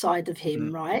right side of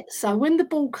him, right? So when the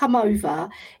ball come over,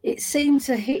 it seemed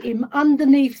to hit him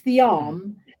underneath the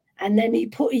arm, and then he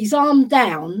put his arm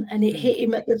down and it hit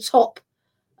him at the top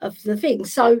of the thing.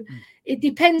 So it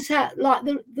depends how, like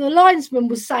the linesman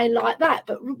was saying like that,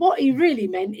 but what he really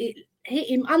meant, it hit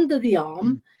him under the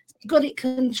arm, got it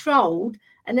controlled,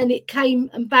 and then it came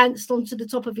and bounced onto the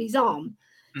top of his arm.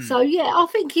 So yeah, I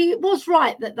think he was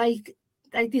right that they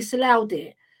disallowed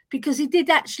it, because he did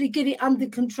actually get it under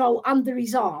control under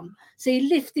his arm. So he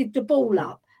lifted the ball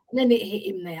up and then it hit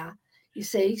him there. You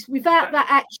see, without that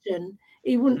action,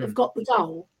 he wouldn't have got the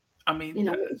goal. I mean, you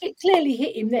know, if it clearly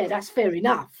hit him there, that's fair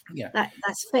enough. Yeah,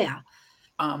 that's fair.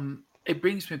 It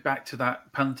brings me back to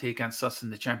that penalty against us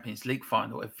in the Champions League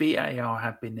final. If VAR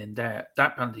had been in there,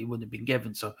 that penalty wouldn't have been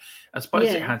given. So I suppose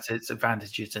it has its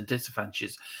advantages and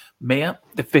disadvantages. Mia,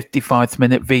 the 55th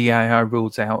minute, VAR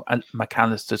rules out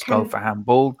McAllister's goal for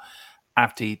handball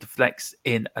after he deflects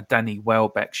in a Danny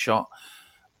Welbeck shot.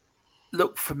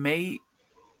 Look, for me,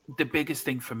 the biggest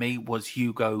thing for me was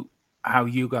how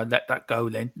Hugo let that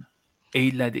goal in. He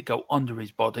let it go under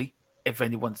his body, if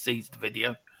anyone sees the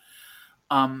video.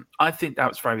 I think that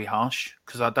was very harsh,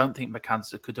 because I don't think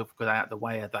McAllister could have got out of the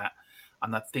way of that.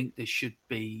 And I think there should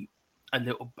be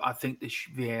I think this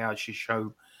VAR should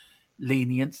show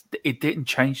lenience. It didn't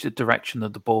change the direction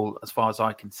of the ball, as far as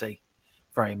I can see,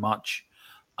 very much.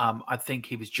 I think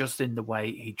he was just in the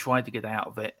way. He tried to get out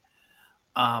of it.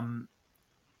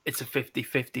 It's a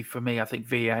 50-50 for me. I think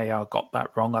VAR got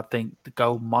that wrong. I think the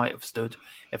goal might have stood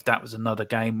if that was another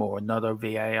game or another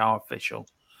VAR official.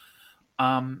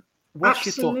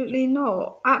 Absolutely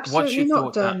not. Absolutely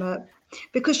not, Dermot.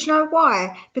 Because you know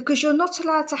why? Because you're not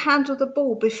allowed to handle the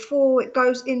ball before it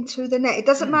goes into the net. It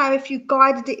doesn't matter if you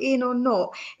guided it in or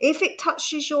not. If it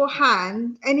touches your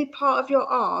hand, any part of your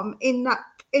arm in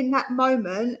that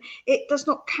moment, it does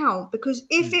not count. Because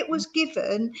if it was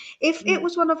given, if it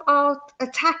was one of our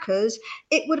attackers,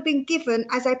 it would have been given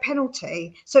as a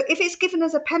penalty. So if it's given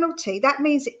as a penalty, that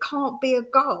means it can't be a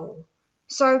goal.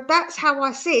 So that's how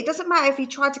I see it. It doesn't matter if he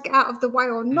tried to get out of the way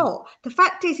or not. The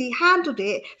fact is, he handled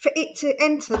it for it to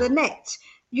enter the net.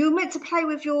 You're meant to play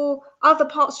with your other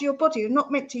parts of your body. You're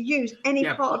not meant to use any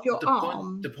part of your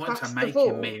arm. The point I'm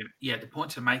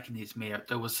making is, Mia,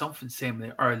 there was something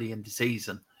similar early in the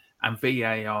season, and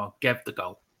VAR gave the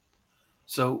goal.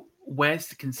 So where's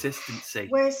the consistency?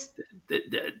 What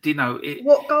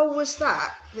goal was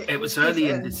that? It was early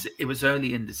in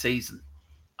the season.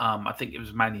 I think it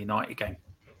was a Man United game.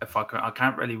 I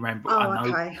can't really remember.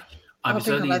 Okay. I was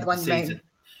early in the season.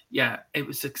 Yeah, it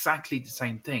was exactly the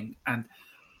same thing. And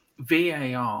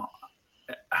VAR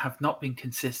have not been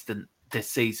consistent this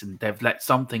season. They've let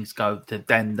some things go.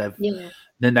 Then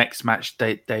the next match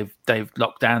they've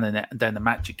locked down in it, and then the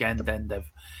match again. Then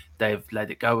they've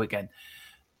let it go again.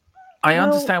 I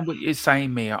understand what you're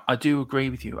saying, Mia. I do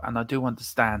agree with you, and I do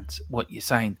understand what you're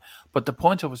saying. But the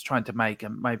point I was trying to make,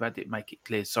 and maybe I didn't make it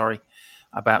clear, sorry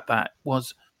about that,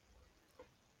 was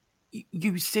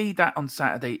you see that on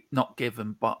Saturday not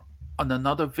given, but on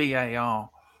another VAR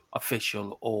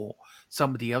official or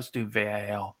somebody else doing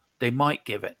VAR, they might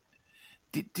give it.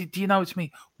 Do you know what I mean?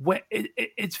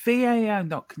 It's VAR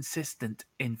not consistent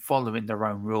in following their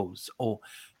own rules, or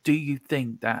do you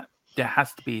think that there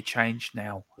has to be a change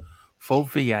now for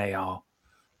VAR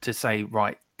to say,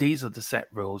 right, these are the set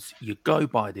rules, you go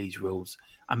by these rules,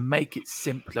 and make it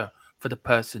simpler for the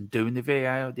person doing the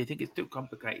VAR? Do you think it's too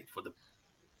complicated for them?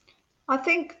 I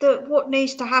think that what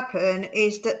needs to happen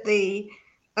is that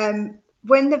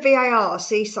when the VAR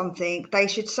sees something, they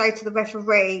should say to the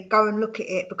referee, go and look at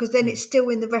it, because then it's still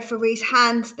in the referee's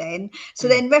hands then. So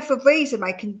then referees are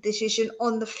making the decision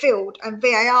on the field and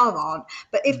VAR aren't.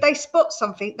 But if they spot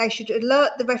something, they should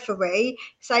alert the referee,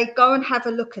 say, go and have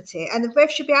a look at it. And the ref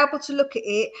should be able to look at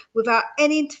it without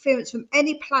any interference from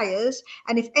any players.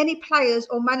 And if any players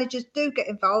or managers do get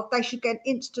involved, they should get an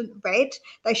instant red.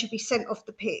 They should be sent off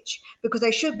the pitch, because they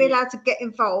should be allowed to get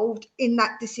involved in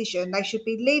that decision. They should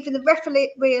be leaving the referee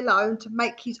alone to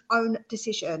make his own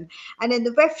decision, and then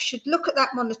the ref should look at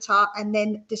that monitor and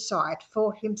then decide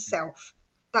for himself.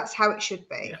 That's how it should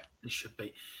be. Yeah, it should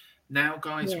be. Now,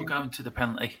 guys, we're going to the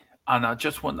penalty, and I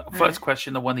just want first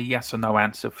question. I want a yes or no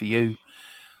answer for you.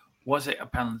 Was it a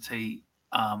penalty?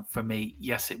 For me,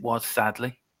 yes, it was.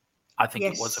 Sadly, I think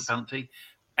it was a penalty.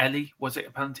 Ellie, was it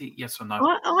a penalty? Yes or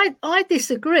no? I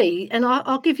disagree, and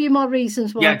I'll give you my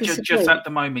reasons why. I disagree. Just at the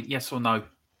moment, yes or no?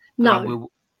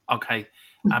 No. Okay.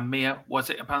 And Mia, was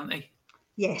it a penalty?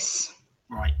 Yes.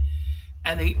 Right.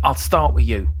 Ellie, I'll start with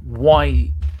you.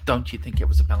 Why don't you think it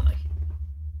was a penalty?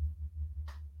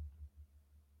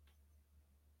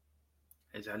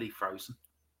 Is Ellie frozen?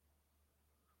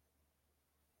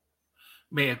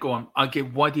 Mia, go on.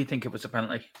 Why do you think it was a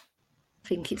penalty? I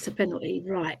think it's a penalty,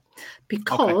 right?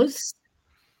 Because...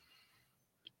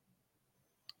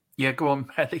 Yeah, go on,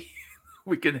 Ellie.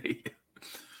 We can hear you.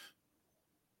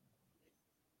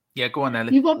 Yeah, go on,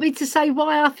 Ellie. You want me to say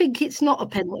why I think it's not a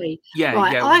penalty? Yeah,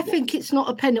 right. yeah. I think it's not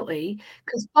a penalty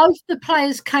because both the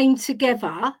players came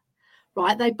together.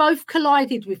 Right, they both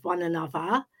collided with one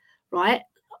another. Right,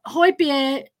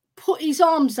 Højbjerg put his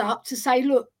arms up to say,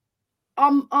 "Look,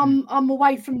 I'm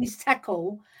away from this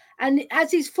tackle," and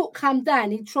as his foot came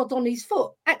down, he trod on his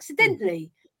foot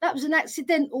accidentally. That was an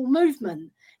accidental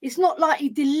movement. It's not like he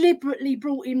deliberately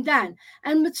brought him down.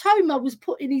 And Matoma was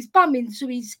putting his bum into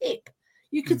his hip.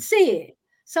 You could see it.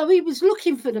 So he was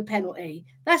looking for the penalty.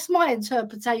 That's my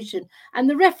interpretation. And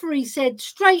the referee said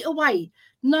straight away,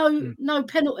 no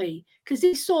penalty, because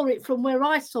he saw it from where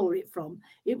I saw it from.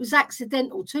 It was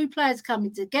accidental. Two players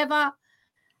coming together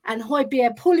and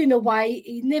Højbjerg pulling away.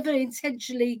 He never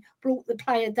intentionally brought the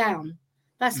player down.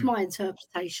 That's my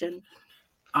interpretation.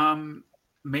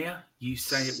 Mia, you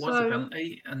say it was a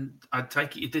penalty, and I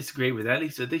take it you disagree with Ellie,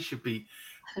 so this should be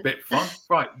a bit fun.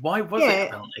 Right, why was it a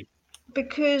penalty?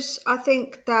 Because I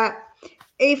think that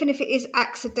even if it is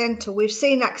accidental, we've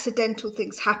seen accidental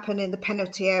things happen in the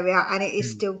penalty area and it is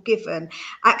still given.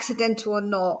 Accidental or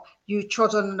not, you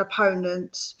trod on an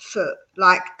opponent's foot.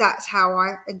 Like, that's how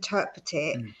I interpret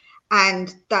it.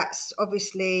 And that's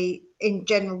obviously in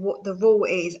general what the rule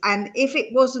is. And if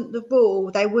it wasn't the rule,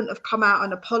 they wouldn't have come out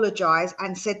and apologised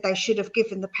and said they should have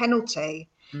given the penalty.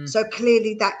 So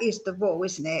clearly that is the rule,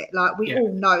 isn't it? Like, we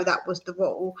all know that was the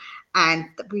rule and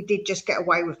we did just get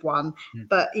away with one.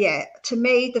 But yeah, to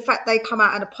me, the fact they come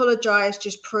out and apologise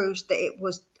just proves that it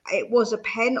was a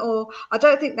pen. Or I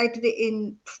don't think they did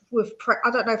it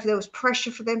I don't know if there was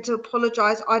pressure for them to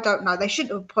apologise. I don't know. They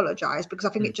shouldn't have apologised because I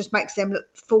think it just makes them look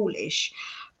foolish.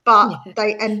 But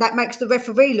that makes the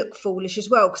referee look foolish as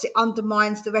well because it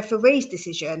undermines the referee's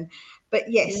decision. But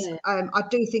yes, I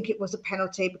do think it was a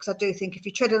penalty because I do think if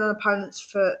you tread on an opponent's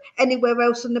foot anywhere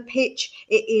else on the pitch,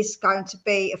 it is going to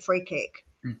be a free kick.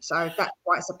 So that's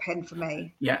why it's a pen for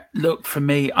me. Yeah, look, for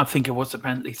me, I think it was a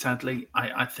penalty, sadly.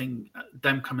 I think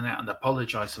them coming out and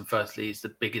apologising firstly is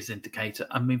the biggest indicator.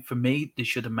 I mean, for me, they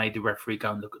should have made the referee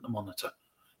go and look at the monitor.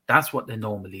 That's what they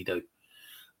normally do.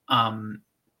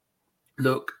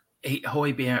 Look,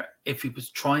 Højbjerg, if he was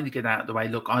trying to get out of the way,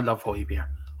 look, I love Højbjerg.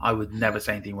 I would never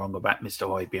say anything wrong about Mr.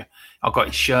 Højbjerg. I've got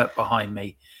his shirt behind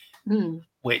me,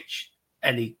 which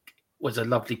Ellie was a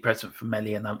lovely present from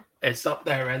Ellie, and it's up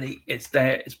there, Ellie. It's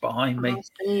there. It's behind me.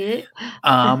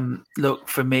 Look,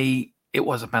 for me, it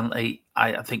was a penalty.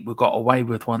 I think we got away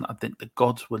with one. I think the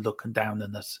gods were looking down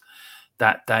on us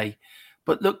that day.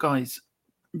 But look, guys,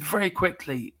 very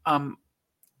quickly,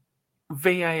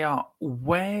 VAR,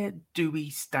 where do we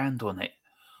stand on it?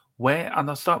 And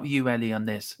I'll start with you, Ellie, on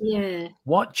this. Yeah.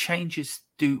 What changes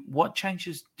do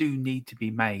need to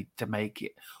be made to make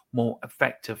it more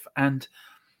effective? And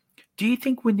do you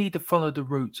think we need to follow the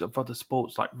routes of other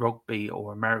sports like rugby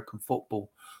or American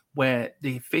football, where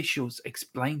the officials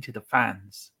explain to the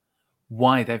fans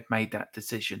why they've made that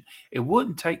decision? It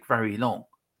wouldn't take very long.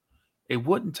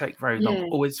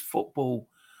 Or is football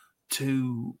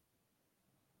too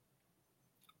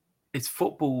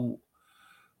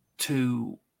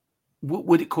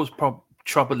would it cause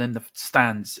trouble in the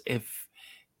stands if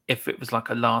it was like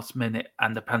a last minute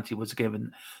and the penalty was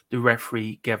given, the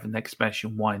referee gave an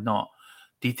explanation why not?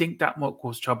 Do you think that might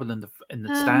cause trouble in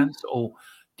the stands, or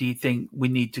do you think we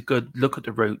need to go look at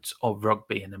the roots of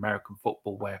rugby and American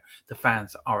football where the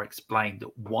fans are explained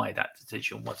why that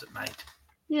decision wasn't made?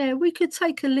 Yeah, we could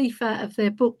take a leaf out of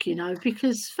their book,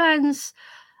 because fans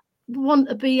want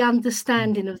to be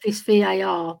understanding of this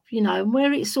VAR, and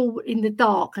where it's all in the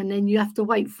dark and then you have to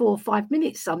wait 4 or 5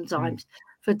 minutes sometimes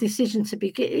for a decision to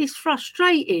be get. It's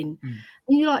frustrating.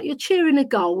 And you're cheering a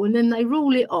goal and then they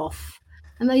rule it off,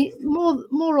 and they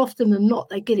more often than not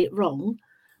they get it wrong,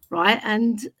 right?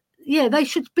 And they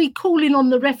should be calling on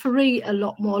the referee a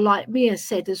lot more, like Mia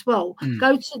said as well.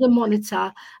 Go to the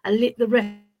monitor and let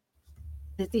the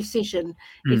decision.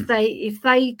 If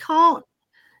they can't,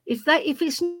 if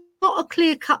it's not a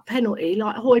clear-cut penalty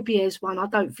like Højbjerg's one, I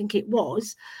don't think it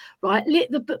was, right? Let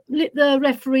the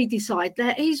referee decide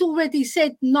that. He's already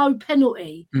said no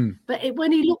penalty, but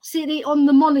when he looks at it on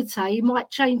the monitor, he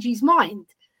might change his mind,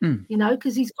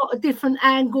 because he's got a different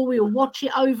angle. He'll watch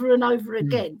it over and over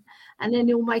again, and then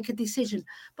he'll make a decision.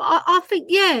 But I think,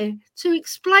 to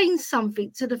explain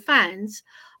something to the fans,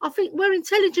 I think we're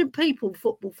intelligent people,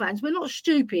 football fans. We're not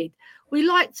stupid. We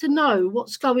like to know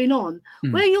what's going on.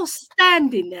 Where you're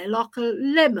standing there like a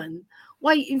lemon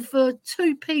waiting for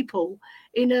two people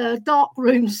in a dark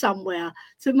room somewhere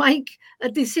to make a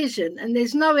decision, and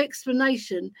there's no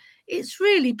explanation. It's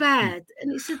really bad,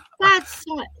 and it's a bad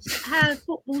sight how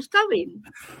football's going.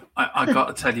 I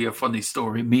got to tell you a funny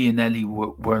story. Me and Ellie were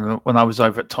when I was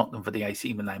over at Tottenham for the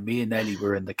AC Milan. Me and Ellie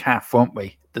were in the CAF, weren't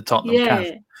we? The Tottenham CAF,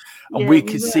 Yeah, and yeah, we we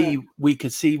could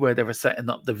were. see where they were setting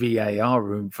up the VAR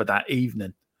room for that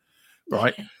evening,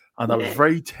 right? And I was Yeah,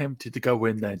 very tempted to go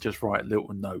in there and just write a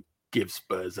little note, give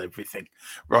Spurs everything,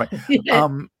 right? yeah,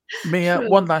 Mia, true.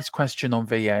 one last question on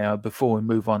VAR before we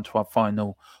move on to our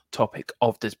final topic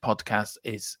of this podcast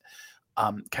is.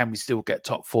 Can we still get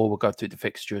top four? We'll go through the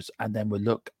fixtures and then we'll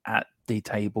look at the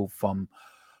table from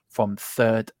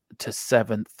third to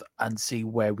seventh and see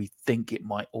where we think it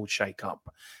might all shake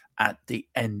up at the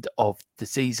end of the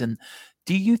season.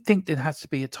 Do you think there has to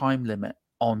be a time limit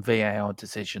on VAR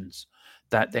decisions,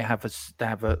 that they have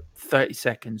a 30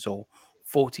 seconds or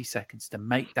 40 seconds to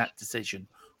make that decision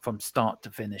from start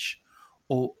to finish?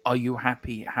 Or are you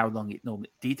happy how long it normally?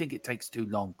 Do you think it takes too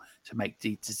long to make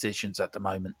these decisions at the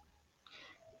moment?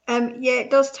 Yeah, it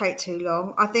does take too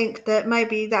long. I think that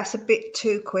maybe that's a bit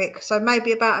too quick. So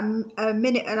maybe about a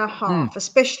minute and a Mm, half,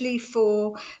 especially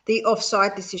for the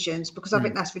offside decisions, because I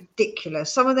think mm, that's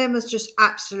ridiculous. Some of them is just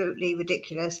absolutely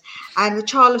ridiculous. And the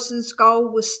Charleston's goal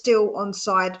was still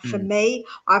onside for mm, me.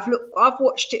 I've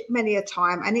watched it many a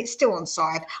time, and it's still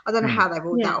onside. I don't know mm, how they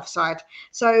ruled that Yeah, offside.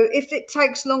 So if it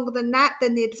takes longer than that,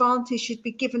 then the advantage should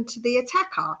be given to the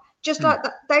attacker. Just mm, like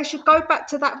that, they should go back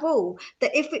to that rule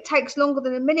that if it takes longer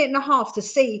than a minute and a half to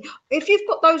see, if you've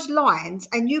got those lines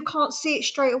and you can't see it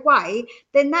straight away,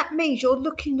 then that means you're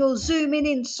zooming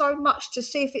in so much to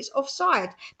see if it's offside.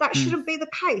 That mm, shouldn't be the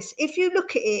case. If you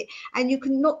look at it and you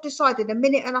cannot decide in a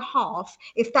minute and a half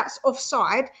if that's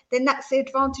offside, then that's the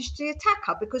advantage to the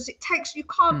attacker, because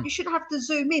mm. you shouldn't have to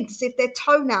zoom in to see if their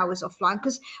toenail is offline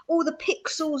because all the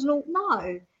pixels and all,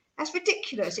 no. That's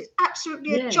ridiculous. It's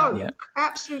absolutely a yeah. Yeah. joke.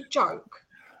 Absolute joke.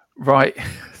 Right.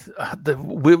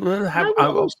 We will You have. know what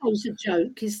also is a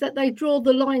joke is that they draw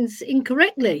the lines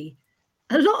incorrectly.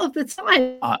 A lot of the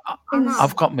time, I I've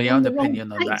know. got my on own the wrong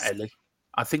opinion on that, place. Ellie.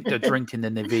 I think they're drinking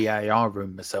in the VAR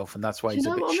room myself, and that's why Do you he's a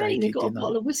know bit what I mean? They shaky. got Do a you know?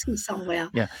 bottle of whiskey somewhere.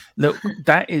 Yeah. Look,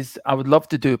 that is. I would love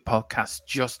to do a podcast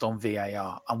just on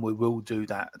VAR, and we will do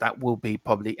that. That will be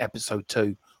probably episode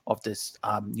 2 of this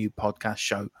new podcast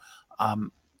show.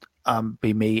 Um,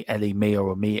 be me, Ellie, Mia,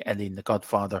 or me, Ellie, and the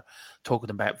Godfather,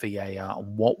 talking about VAR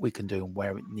and what we can do and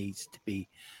where it needs to be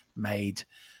made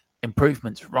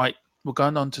improvements. Right, we're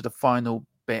going on to the final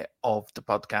bit of the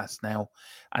podcast now,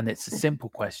 and it's a simple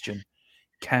question: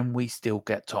 can we still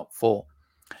get top 4?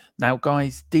 Now,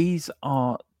 guys, these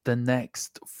are the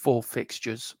next 4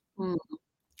 fixtures Mm,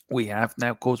 we have. Now,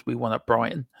 of course, we won at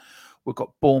Brighton. We've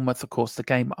got Bournemouth, of course, the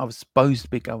game I was supposed to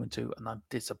be going to, and I'm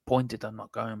disappointed I'm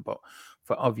not going, but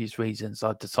for obvious reasons,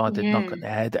 I decided yeah, knock on the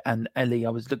head. And Ellie,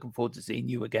 I was looking forward to seeing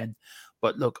you again.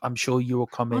 But look, I'm sure you will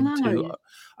come I into know.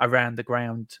 around the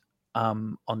ground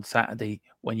on Saturday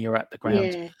when you're at the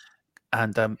ground Yeah,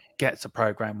 and get us a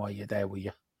program while you're there, will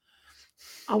you?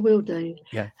 I will do.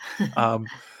 Yeah. Um,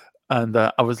 and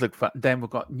I was looking for. Then we've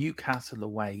got Newcastle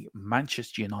away,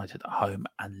 Manchester United at home,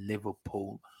 and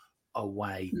Liverpool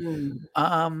away. Mm.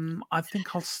 I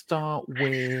think I'll start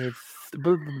with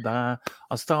blah, blah, blah.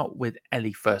 I'll start with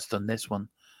Ellie first on this one.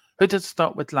 Who did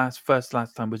start with last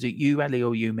time? Was it you, Ellie,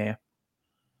 or you, Mia?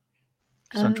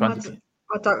 So I'm trying I, to d- be.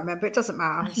 I don't remember. It doesn't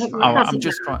matter. It's Oh, fine. I'm Doesn't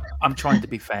just matter. trying. I'm trying to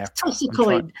be fair. Toss a I'm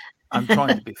trying. coin. I'm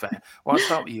trying to be fair. Well, I'll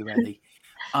start with you, Ellie.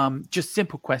 Just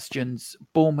simple questions: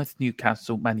 Bournemouth,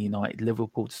 Newcastle, Man United,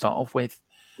 Liverpool. To start off with,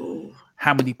 Ooh,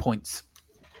 how many points?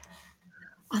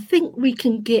 I think we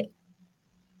can get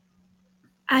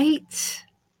 8.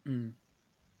 Mm,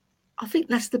 I think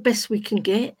that's the best we can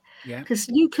get, yeah. because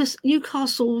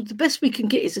Newcastle, the best we can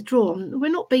get is a draw. We're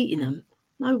not beating them.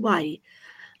 No way.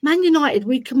 Man United,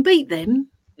 we can beat them.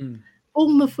 Mm,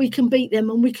 Bournemouth, we can beat them,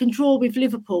 and we can draw with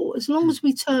Liverpool as long mm, as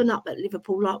we turn up at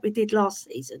Liverpool like we did last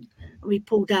season and we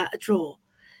pulled out a draw.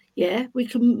 Yeah, we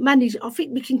can manage. I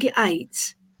think we can get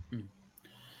 8. mm.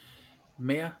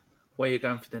 Mia, where are you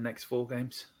going for the next 4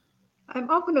 games? I'm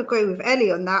going to agree with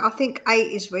Ellie on that. I think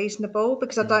 8 is reasonable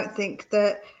because I Mm, don't think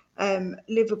that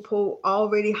Liverpool are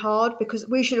really hard, because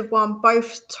we should have won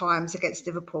both times against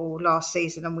Liverpool last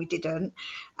season and we didn't.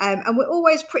 And we're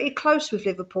always pretty close with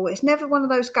Liverpool. It's never one of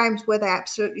those games where they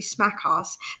absolutely smack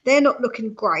us. They're not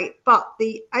looking great, but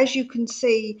as you can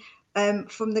see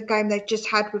from the game they've just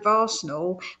had with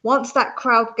Arsenal, once that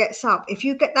crowd gets up, if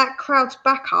you get that crowd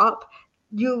back up,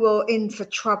 you are in for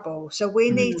trouble. So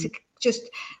we need Mm.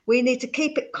 we need to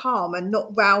keep it calm and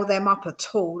not rile them up at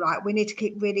all. Like, we need to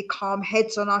keep really calm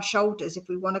heads on our shoulders if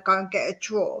we want to go and get a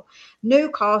draw.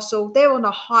 Newcastle, they're on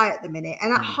a high at the minute,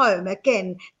 and at home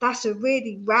again, that's a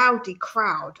really rowdy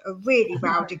crowd,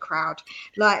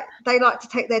 like they like to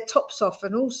take their tops off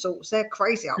and all sorts. They're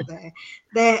crazy up there.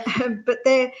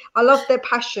 I love their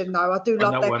passion though. I do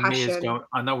love their passion.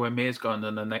 I know where Mia's going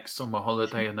on the next summer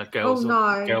holiday and the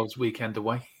girls weekend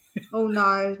away. Oh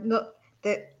no, not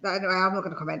that. Anyway, I'm not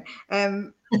going to comment.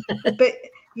 But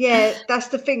yeah, that's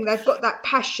the thing. They've got that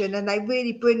passion and they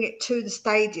really bring it to the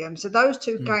stadium. So those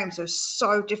two games are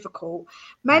so difficult.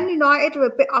 Man United are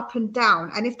a bit up and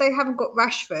down. And if they haven't got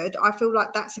Rashford, I feel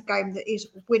like that's a game that is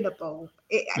winnable.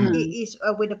 It is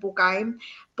a winnable game.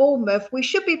 Bournemouth, we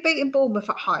should be beating Bournemouth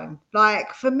at home.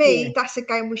 Like, for me, that's a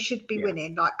game we should be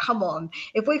winning. Like, come on.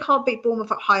 If we can't beat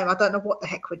Bournemouth at home, I don't know what the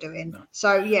heck we're doing. No.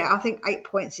 So, yeah, I think 8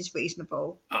 points is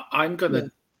reasonable. I'm going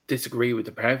to disagree with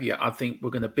the pair of you. I think we're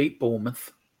going to beat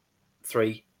Bournemouth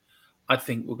 3. I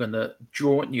think we're going to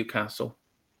draw at Newcastle.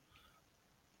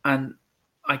 And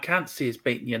I can't see us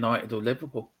beating United or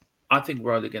Liverpool. I think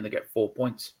we're only going to get 4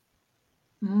 points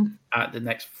at the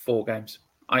next 4 games.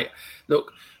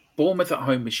 Look, Bournemouth at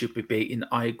home we should be beaten.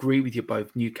 I agree with you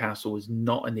both. Newcastle is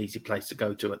not an easy place to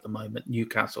go to at the moment.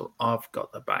 Newcastle have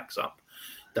got their backs up.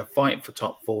 They're fighting for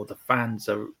top 4. The fans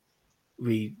are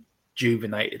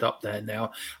rejuvenated up there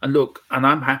now. And look, and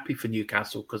I'm happy for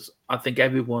Newcastle because I think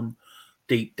everyone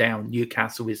deep down,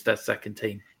 Newcastle is their second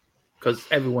team because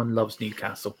everyone loves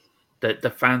Newcastle.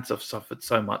 The fans have suffered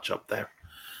so much up there.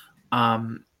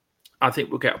 I think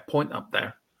we'll get a point up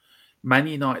there. Man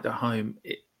United at home,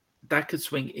 that could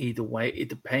swing either way. It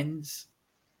depends.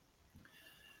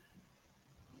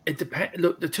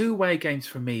 Look, the 2 away games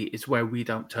for me is where we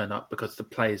don't turn up because the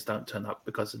players don't turn up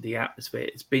because of the atmosphere.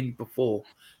 It's been before,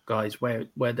 guys, where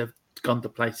they've gone to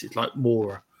places like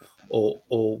Mora,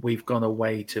 or we've gone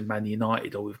away to Man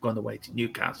United, or we've gone away to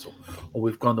Newcastle, or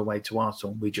we've gone away to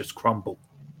Arsenal and we just crumble.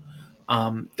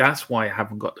 That's why I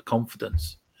haven't got the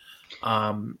confidence.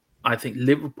 I think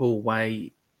Liverpool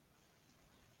away,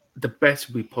 the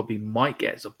best we probably might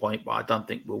get is a point, but I don't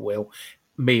think we will.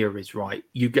 Mia is right.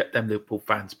 You get them Liverpool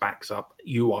fans' backs up,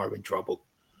 you are in trouble.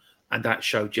 And that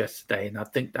showed yesterday. And I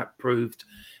think that proved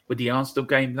with the Arsenal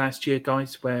game last year,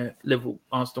 guys, where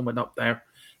Arsenal went up there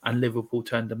and Liverpool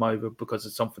turned them over because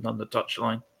of something on the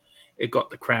touchline. It got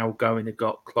the crowd going, it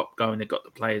got Klopp going, it got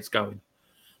the players going.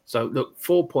 So, look,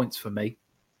 4 points for me.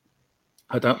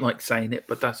 I don't like saying it,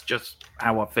 but that's just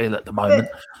how I feel at the moment.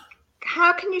 But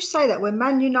how can you say that when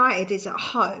Man United is at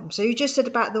home? So you just said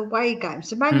about the away game.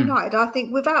 So Man United, I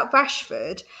think without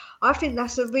Rashford, I think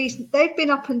that's a reason. They've been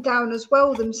up and down as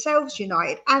well themselves,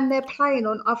 United, and they're playing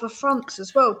on other fronts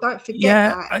as well. Don't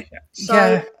forget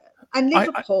that. And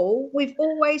Liverpool, we've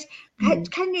always...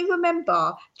 Can you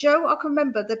remember, Joe, I can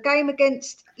remember the game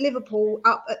against Liverpool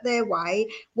up at their way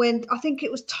when I think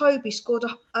it was Toby scored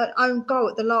an own goal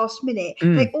at the last minute.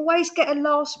 They always get a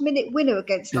last-minute winner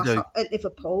against us at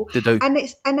Liverpool. They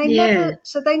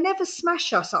never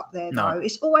smash us up there, though.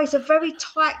 It's always a very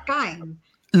tight game.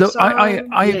 Look,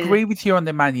 I agree with you on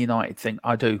the Man United thing.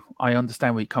 I do. I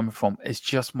understand where you're coming from. It's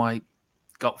just my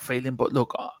gut feeling. But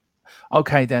look...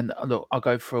 Okay, then, look, I'll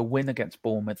go for a win against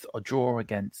Bournemouth, a draw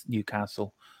against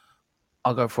Newcastle.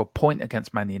 I'll go for a point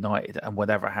against Man United, and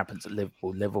whatever happens at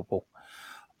Liverpool.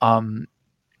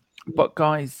 But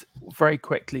guys, very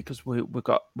quickly, because we'll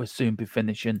soon be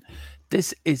finishing.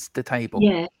 This is the table.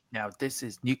 Yeah. Now, this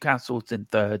is Newcastle's in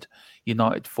 3rd,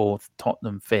 United 4th,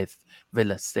 Tottenham 5th,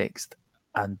 Villa 6th,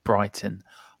 and Brighton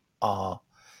are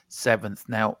 7th.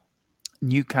 Now,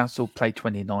 Newcastle play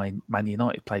 29, Man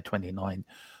United play 29.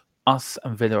 Us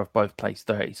and Villa have both placed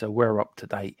 30, so we're up to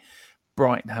date.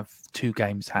 Brighton have 2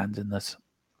 games handing us.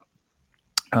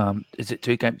 Is it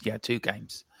 2 games? Yeah, 2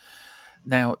 games.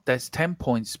 Now, there's 10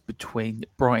 points between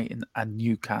Brighton and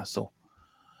Newcastle.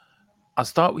 I'll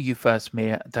start with you first,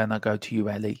 Mia, then I'll go to you,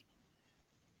 Ellie.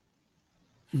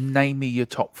 Name me your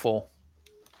top 4.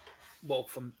 Well,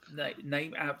 from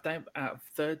name out of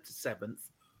 3rd to 7th,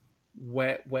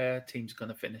 where teams are going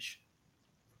to finish.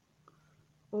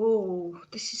 Oh,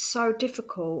 this is so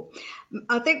difficult.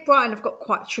 I think Brighton have got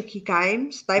quite tricky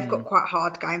games. They've got quite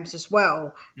hard games as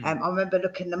well. I remember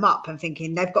looking them up and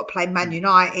thinking they've got to play Man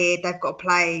United. They've got to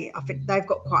play, I think they've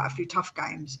got quite a few tough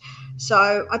games.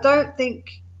 So I do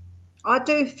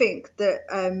think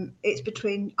that it's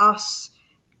between us,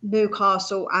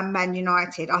 Newcastle and Man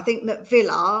United. I think that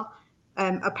Villa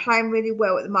are playing really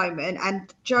well at the moment.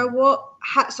 And Joe,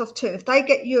 hats off to them. If they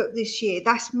get Europe this year,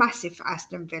 that's massive for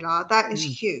Aston Villa. That is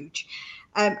huge.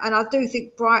 And I do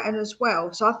think Brighton as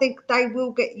well. So I think they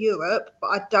will get Europe, but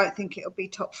I don't think it'll be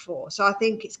top four. So I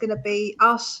think it's going to be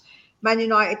us, Man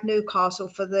United, Newcastle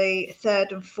for the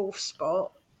third and fourth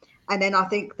spot. And then I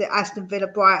think that Aston Villa,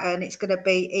 Brighton, it's going to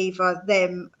be either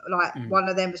them, like one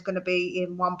of them is going to be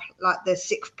in one, like the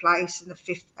sixth place and the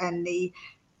fifth and the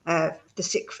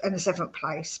sixth and the seventh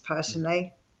place.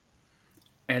 Personally,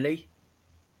 Ellie,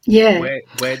 Yeah,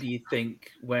 where do you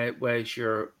think where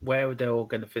are they all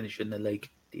going to finish in the league?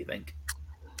 Do you think?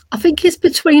 I think it's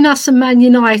between us and Man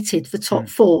United for top Mm.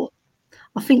 four.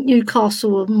 I think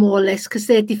Newcastle are more or less, because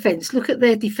their defence, look at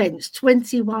their defence,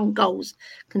 21 goals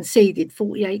conceded,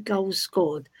 48 goals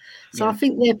scored. So I Yeah.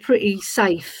 think they're pretty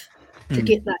safe to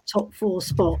get that top four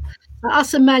spot. But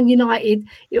us and Man United,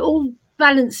 it all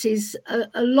balances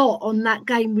a lot on that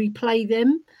game we play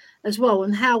them as well,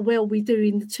 and how well we do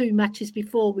in the two matches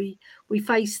before we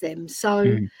face them. So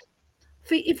Mm.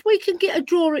 if we can get a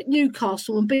draw at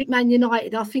Newcastle and beat Man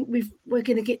United, I think we're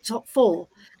going to get top four.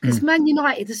 Because Man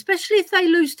United, especially if they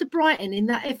lose to Brighton in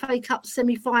that FA Cup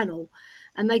semi-final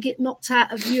and they get knocked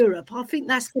out of Europe, I think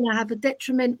that's going to have a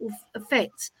detrimental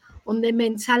effect on their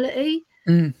mentality,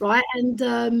 right?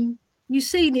 And you've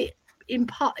seen it in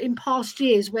past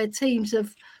years where teams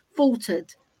have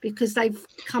faltered because they've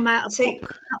come out of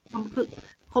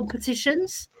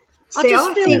competitions. I see, just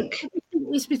I feel think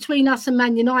it's between us and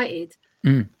Man United.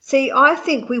 See, I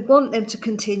think we want them to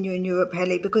continue in Europe,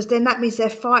 Helly, because then that means they're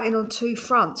fighting on two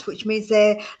fronts, which means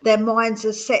their minds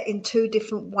are set in two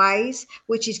different ways,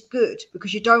 which is good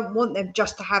because you don't want them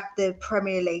just to have the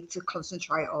Premier League to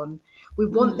concentrate on. We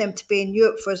want them to be in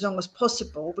Europe for as long as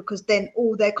possible because then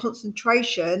all their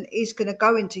concentration is going to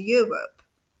go into Europe.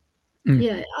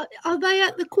 Yeah, are they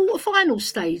at the quarterfinal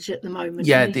stage at the moment?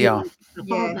 Yeah, in the they are.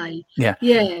 Cup, aren't they? Yeah.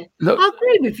 Yeah. Look, I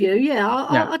agree with you. Yeah,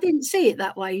 Yeah. I didn't see it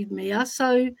that way, Mia.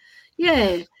 So,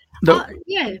 yeah, Look,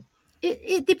 yeah.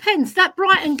 It depends. That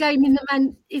Brighton game in the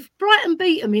man, if Brighton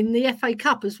beat them in the FA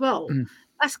Cup as well,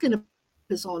 that's going to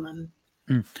put us on them.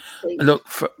 Look,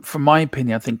 from my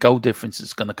opinion, I think goal difference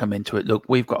is going to come into it. Look,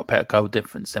 we've got a better goal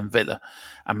difference than Villa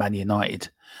and Man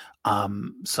United.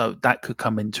 So that could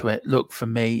come into it. Look, for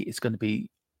me, it's going to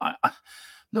be.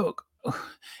 Look,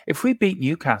 if we beat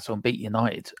Newcastle and beat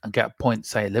United and get a point,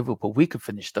 say Liverpool, we could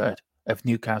finish third. If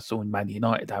Newcastle and Man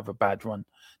United have a bad run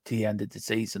to the end of the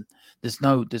season, there's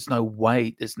no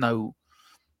way.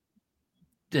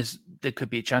 There could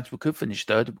be a chance we could finish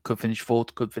third, we could finish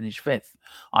fourth, could finish fifth.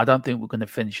 I don't think we're going to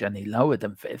finish any lower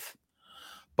than fifth.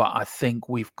 But I think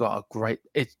we've got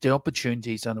it's the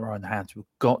opportunities in our own hands. We've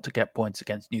got to get points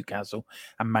against Newcastle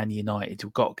and Man United.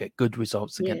 We've got to get good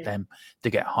results to get them to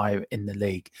get higher in the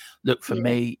league. Look, for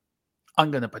me,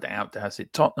 I'm going to put it out there. I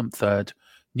said Tottenham third,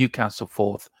 Newcastle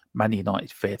fourth, Man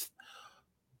United fifth,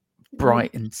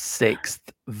 Brighton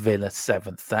sixth, Villa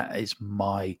seventh. That is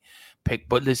my pick.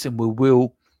 But listen, we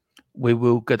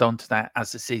will get on to that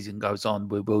as the season goes on.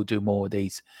 We will do more of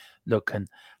these looking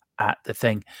at the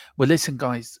thing. Well, listen,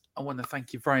 guys, I want to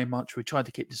thank you very much. We tried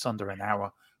to keep this under an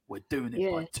hour. We're doing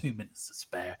it by 2 minutes to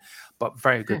spare, but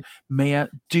very good. Mia,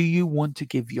 do you want to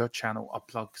give your channel a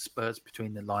plug? Spurs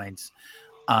Between the Lines.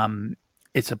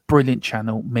 It's a brilliant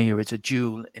channel. Mia is a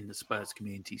jewel in the Spurs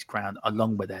community's crown,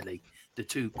 along with Ellie, the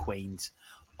two queens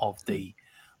of the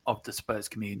Spurs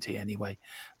community. Anyway,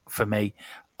 for me,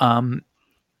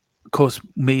 of course,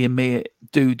 me and Mia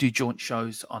do joint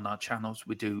shows on our channels.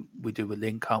 We do a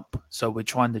link up. So we're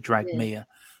trying to drag Mia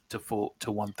to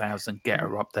 1,000, get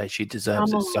her up there. She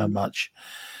deserves it so much.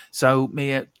 So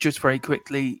Mia, just very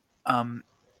quickly,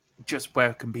 just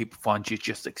where can people find you?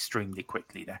 Just extremely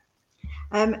quickly there.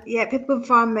 People can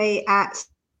find me at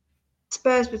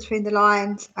Spurs Between the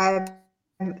Lines.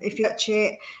 If you watch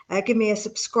it, give me a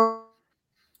subscribe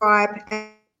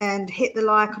and hit the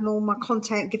like on all my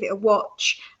content. Give it a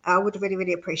watch. I would really,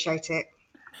 really appreciate it.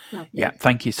 Lovely. Yeah,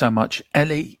 thank you so much,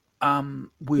 Ellie.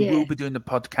 We will be doing the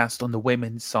podcast on the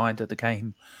women's side of the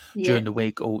game during the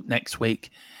week or next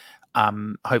week.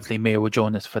 Hopefully Mia will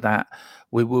join us for that.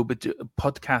 We will be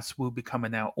podcasts will be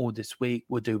coming out all this week.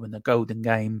 We're doing a Golden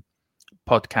Game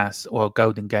podcast or a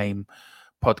Golden Game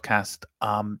podcast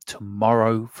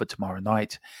tomorrow for tomorrow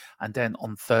night, and then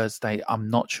on Thursday, I'm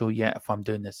not sure yet if I'm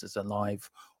doing this as a live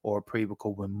or a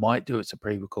pre-record. We might do it as a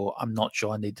pre-record. I'm not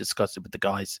sure. I need to discuss it with the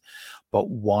guys. But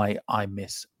why I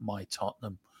miss my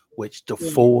Tottenham, which the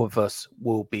four of us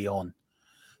will be on.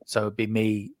 So it'd be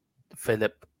me,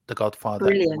 Philip, the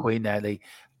Godfather, Queen Ellie,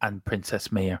 and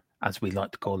Princess Mia, as we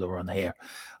like to call her on here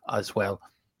as well.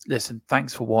 Listen,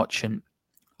 thanks for watching.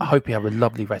 I hope you have a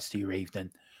lovely rest of your evening.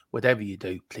 Whatever you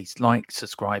do, please like,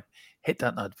 subscribe, hit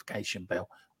that notification bell,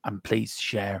 and please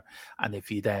share. And if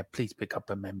you're there, please pick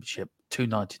up a membership.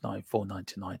 $2.99,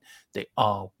 $4.99. They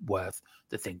are worth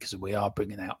the thing, because we are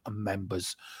bringing out a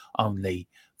members only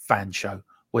fan show.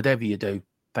 Whatever you do,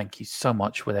 thank you so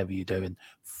much. Whatever you do, and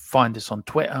find us on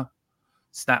Twitter,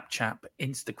 Snapchat,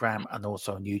 Instagram, and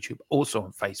also on YouTube, also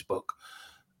on Facebook.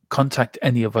 Contact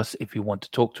any of us if you want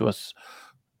to talk to us.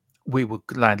 We will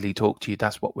gladly talk to you.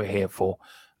 That's what we're here for.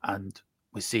 And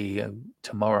we see you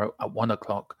tomorrow at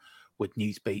 1:00 with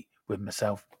Newsbeat with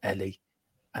myself, Ellie,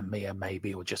 and Mia,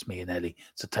 maybe, or just me and Ellie.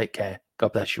 So take care.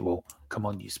 God bless you all. Come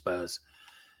on, you Spurs.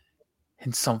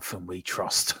 In something we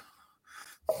trust.